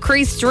Scoil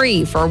Chroist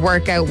Rí for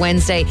Workout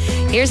Wednesday.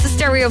 Here's the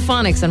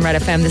Stereophonics on Red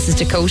FM. This is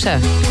Dakota.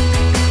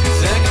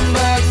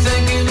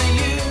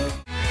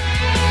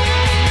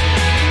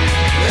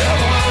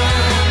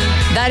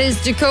 That That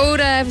is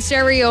Dakota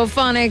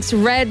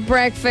Stereophonics Red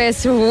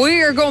Breakfast.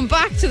 We're going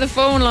back to the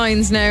phone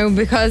lines now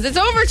because it's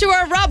over to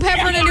our Rob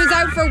Heffernan who's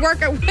out for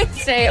work at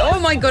Wednesday. Oh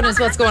my goodness,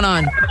 what's going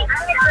on?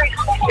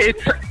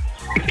 It's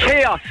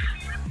chaos.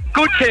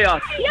 Good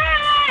chaos.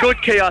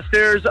 Good chaos.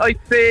 There's, I'd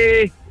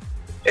say,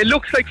 it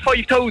looks like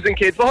 5,000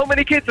 kids. But how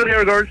many kids are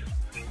here, girls?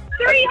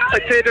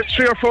 I'd say there's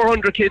 300 or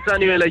 400 kids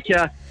anyway, like,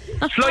 yeah.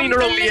 Flying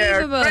around the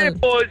air.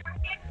 Great buzz.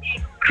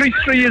 Chroist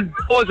Rí is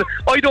buzzing.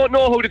 I don't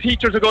know how the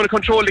teachers are going to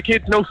control the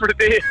kids now for the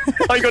day.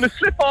 I'm going to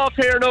slip off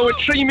here now in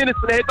 3 minutes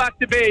and head back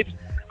to bed.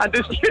 And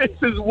this place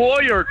is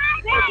wired.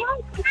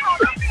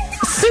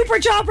 Super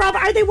job, Rob.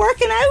 Are they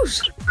working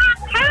out?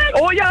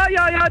 Oh, yeah.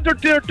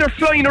 They're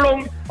flying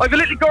around. I have a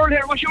little girl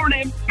here. What's your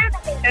name?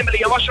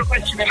 Emily. And what's your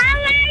question? How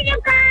are you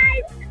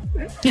guys?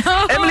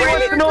 Emily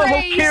wants to know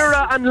how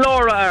Ciara and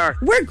Laura are.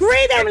 We're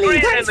great,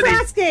 Emily. Thanks for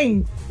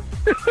asking.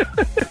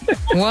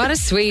 What a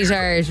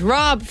sweetheart.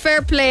 Rob,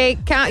 fair play.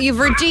 You've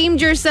redeemed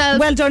yourself.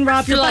 Well done,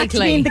 Rob. You're back to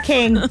being the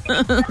king.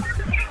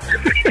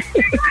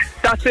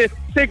 That's it.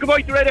 Say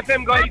goodbye to Red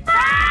FM, guys.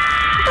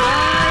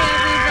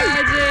 Bye,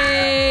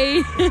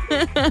 everybody.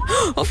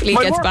 Hopefully he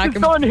gets back.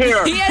 My work is done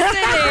here. Yes,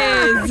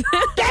 it is.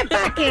 Get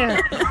back here.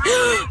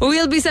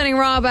 We'll be sending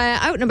Rob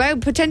out and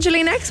about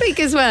potentially next week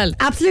as well.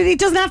 Absolutely. It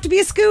doesn't have to be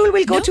a school.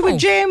 We'll go to a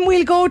gym.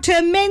 We'll go to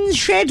a men's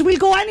shed. We'll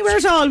go anywhere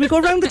at all. We'll go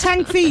around the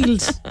tank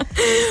field.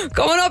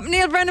 Coming up,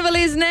 Neil Brenneville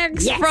is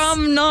next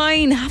from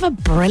 9. Have a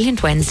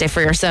brilliant Wednesday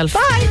for yourself.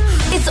 Bye.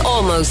 It's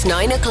almost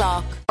 9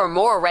 o'clock. For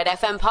more Red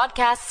FM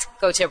podcasts,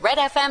 go to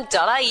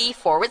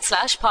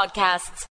redfm.ie/podcasts.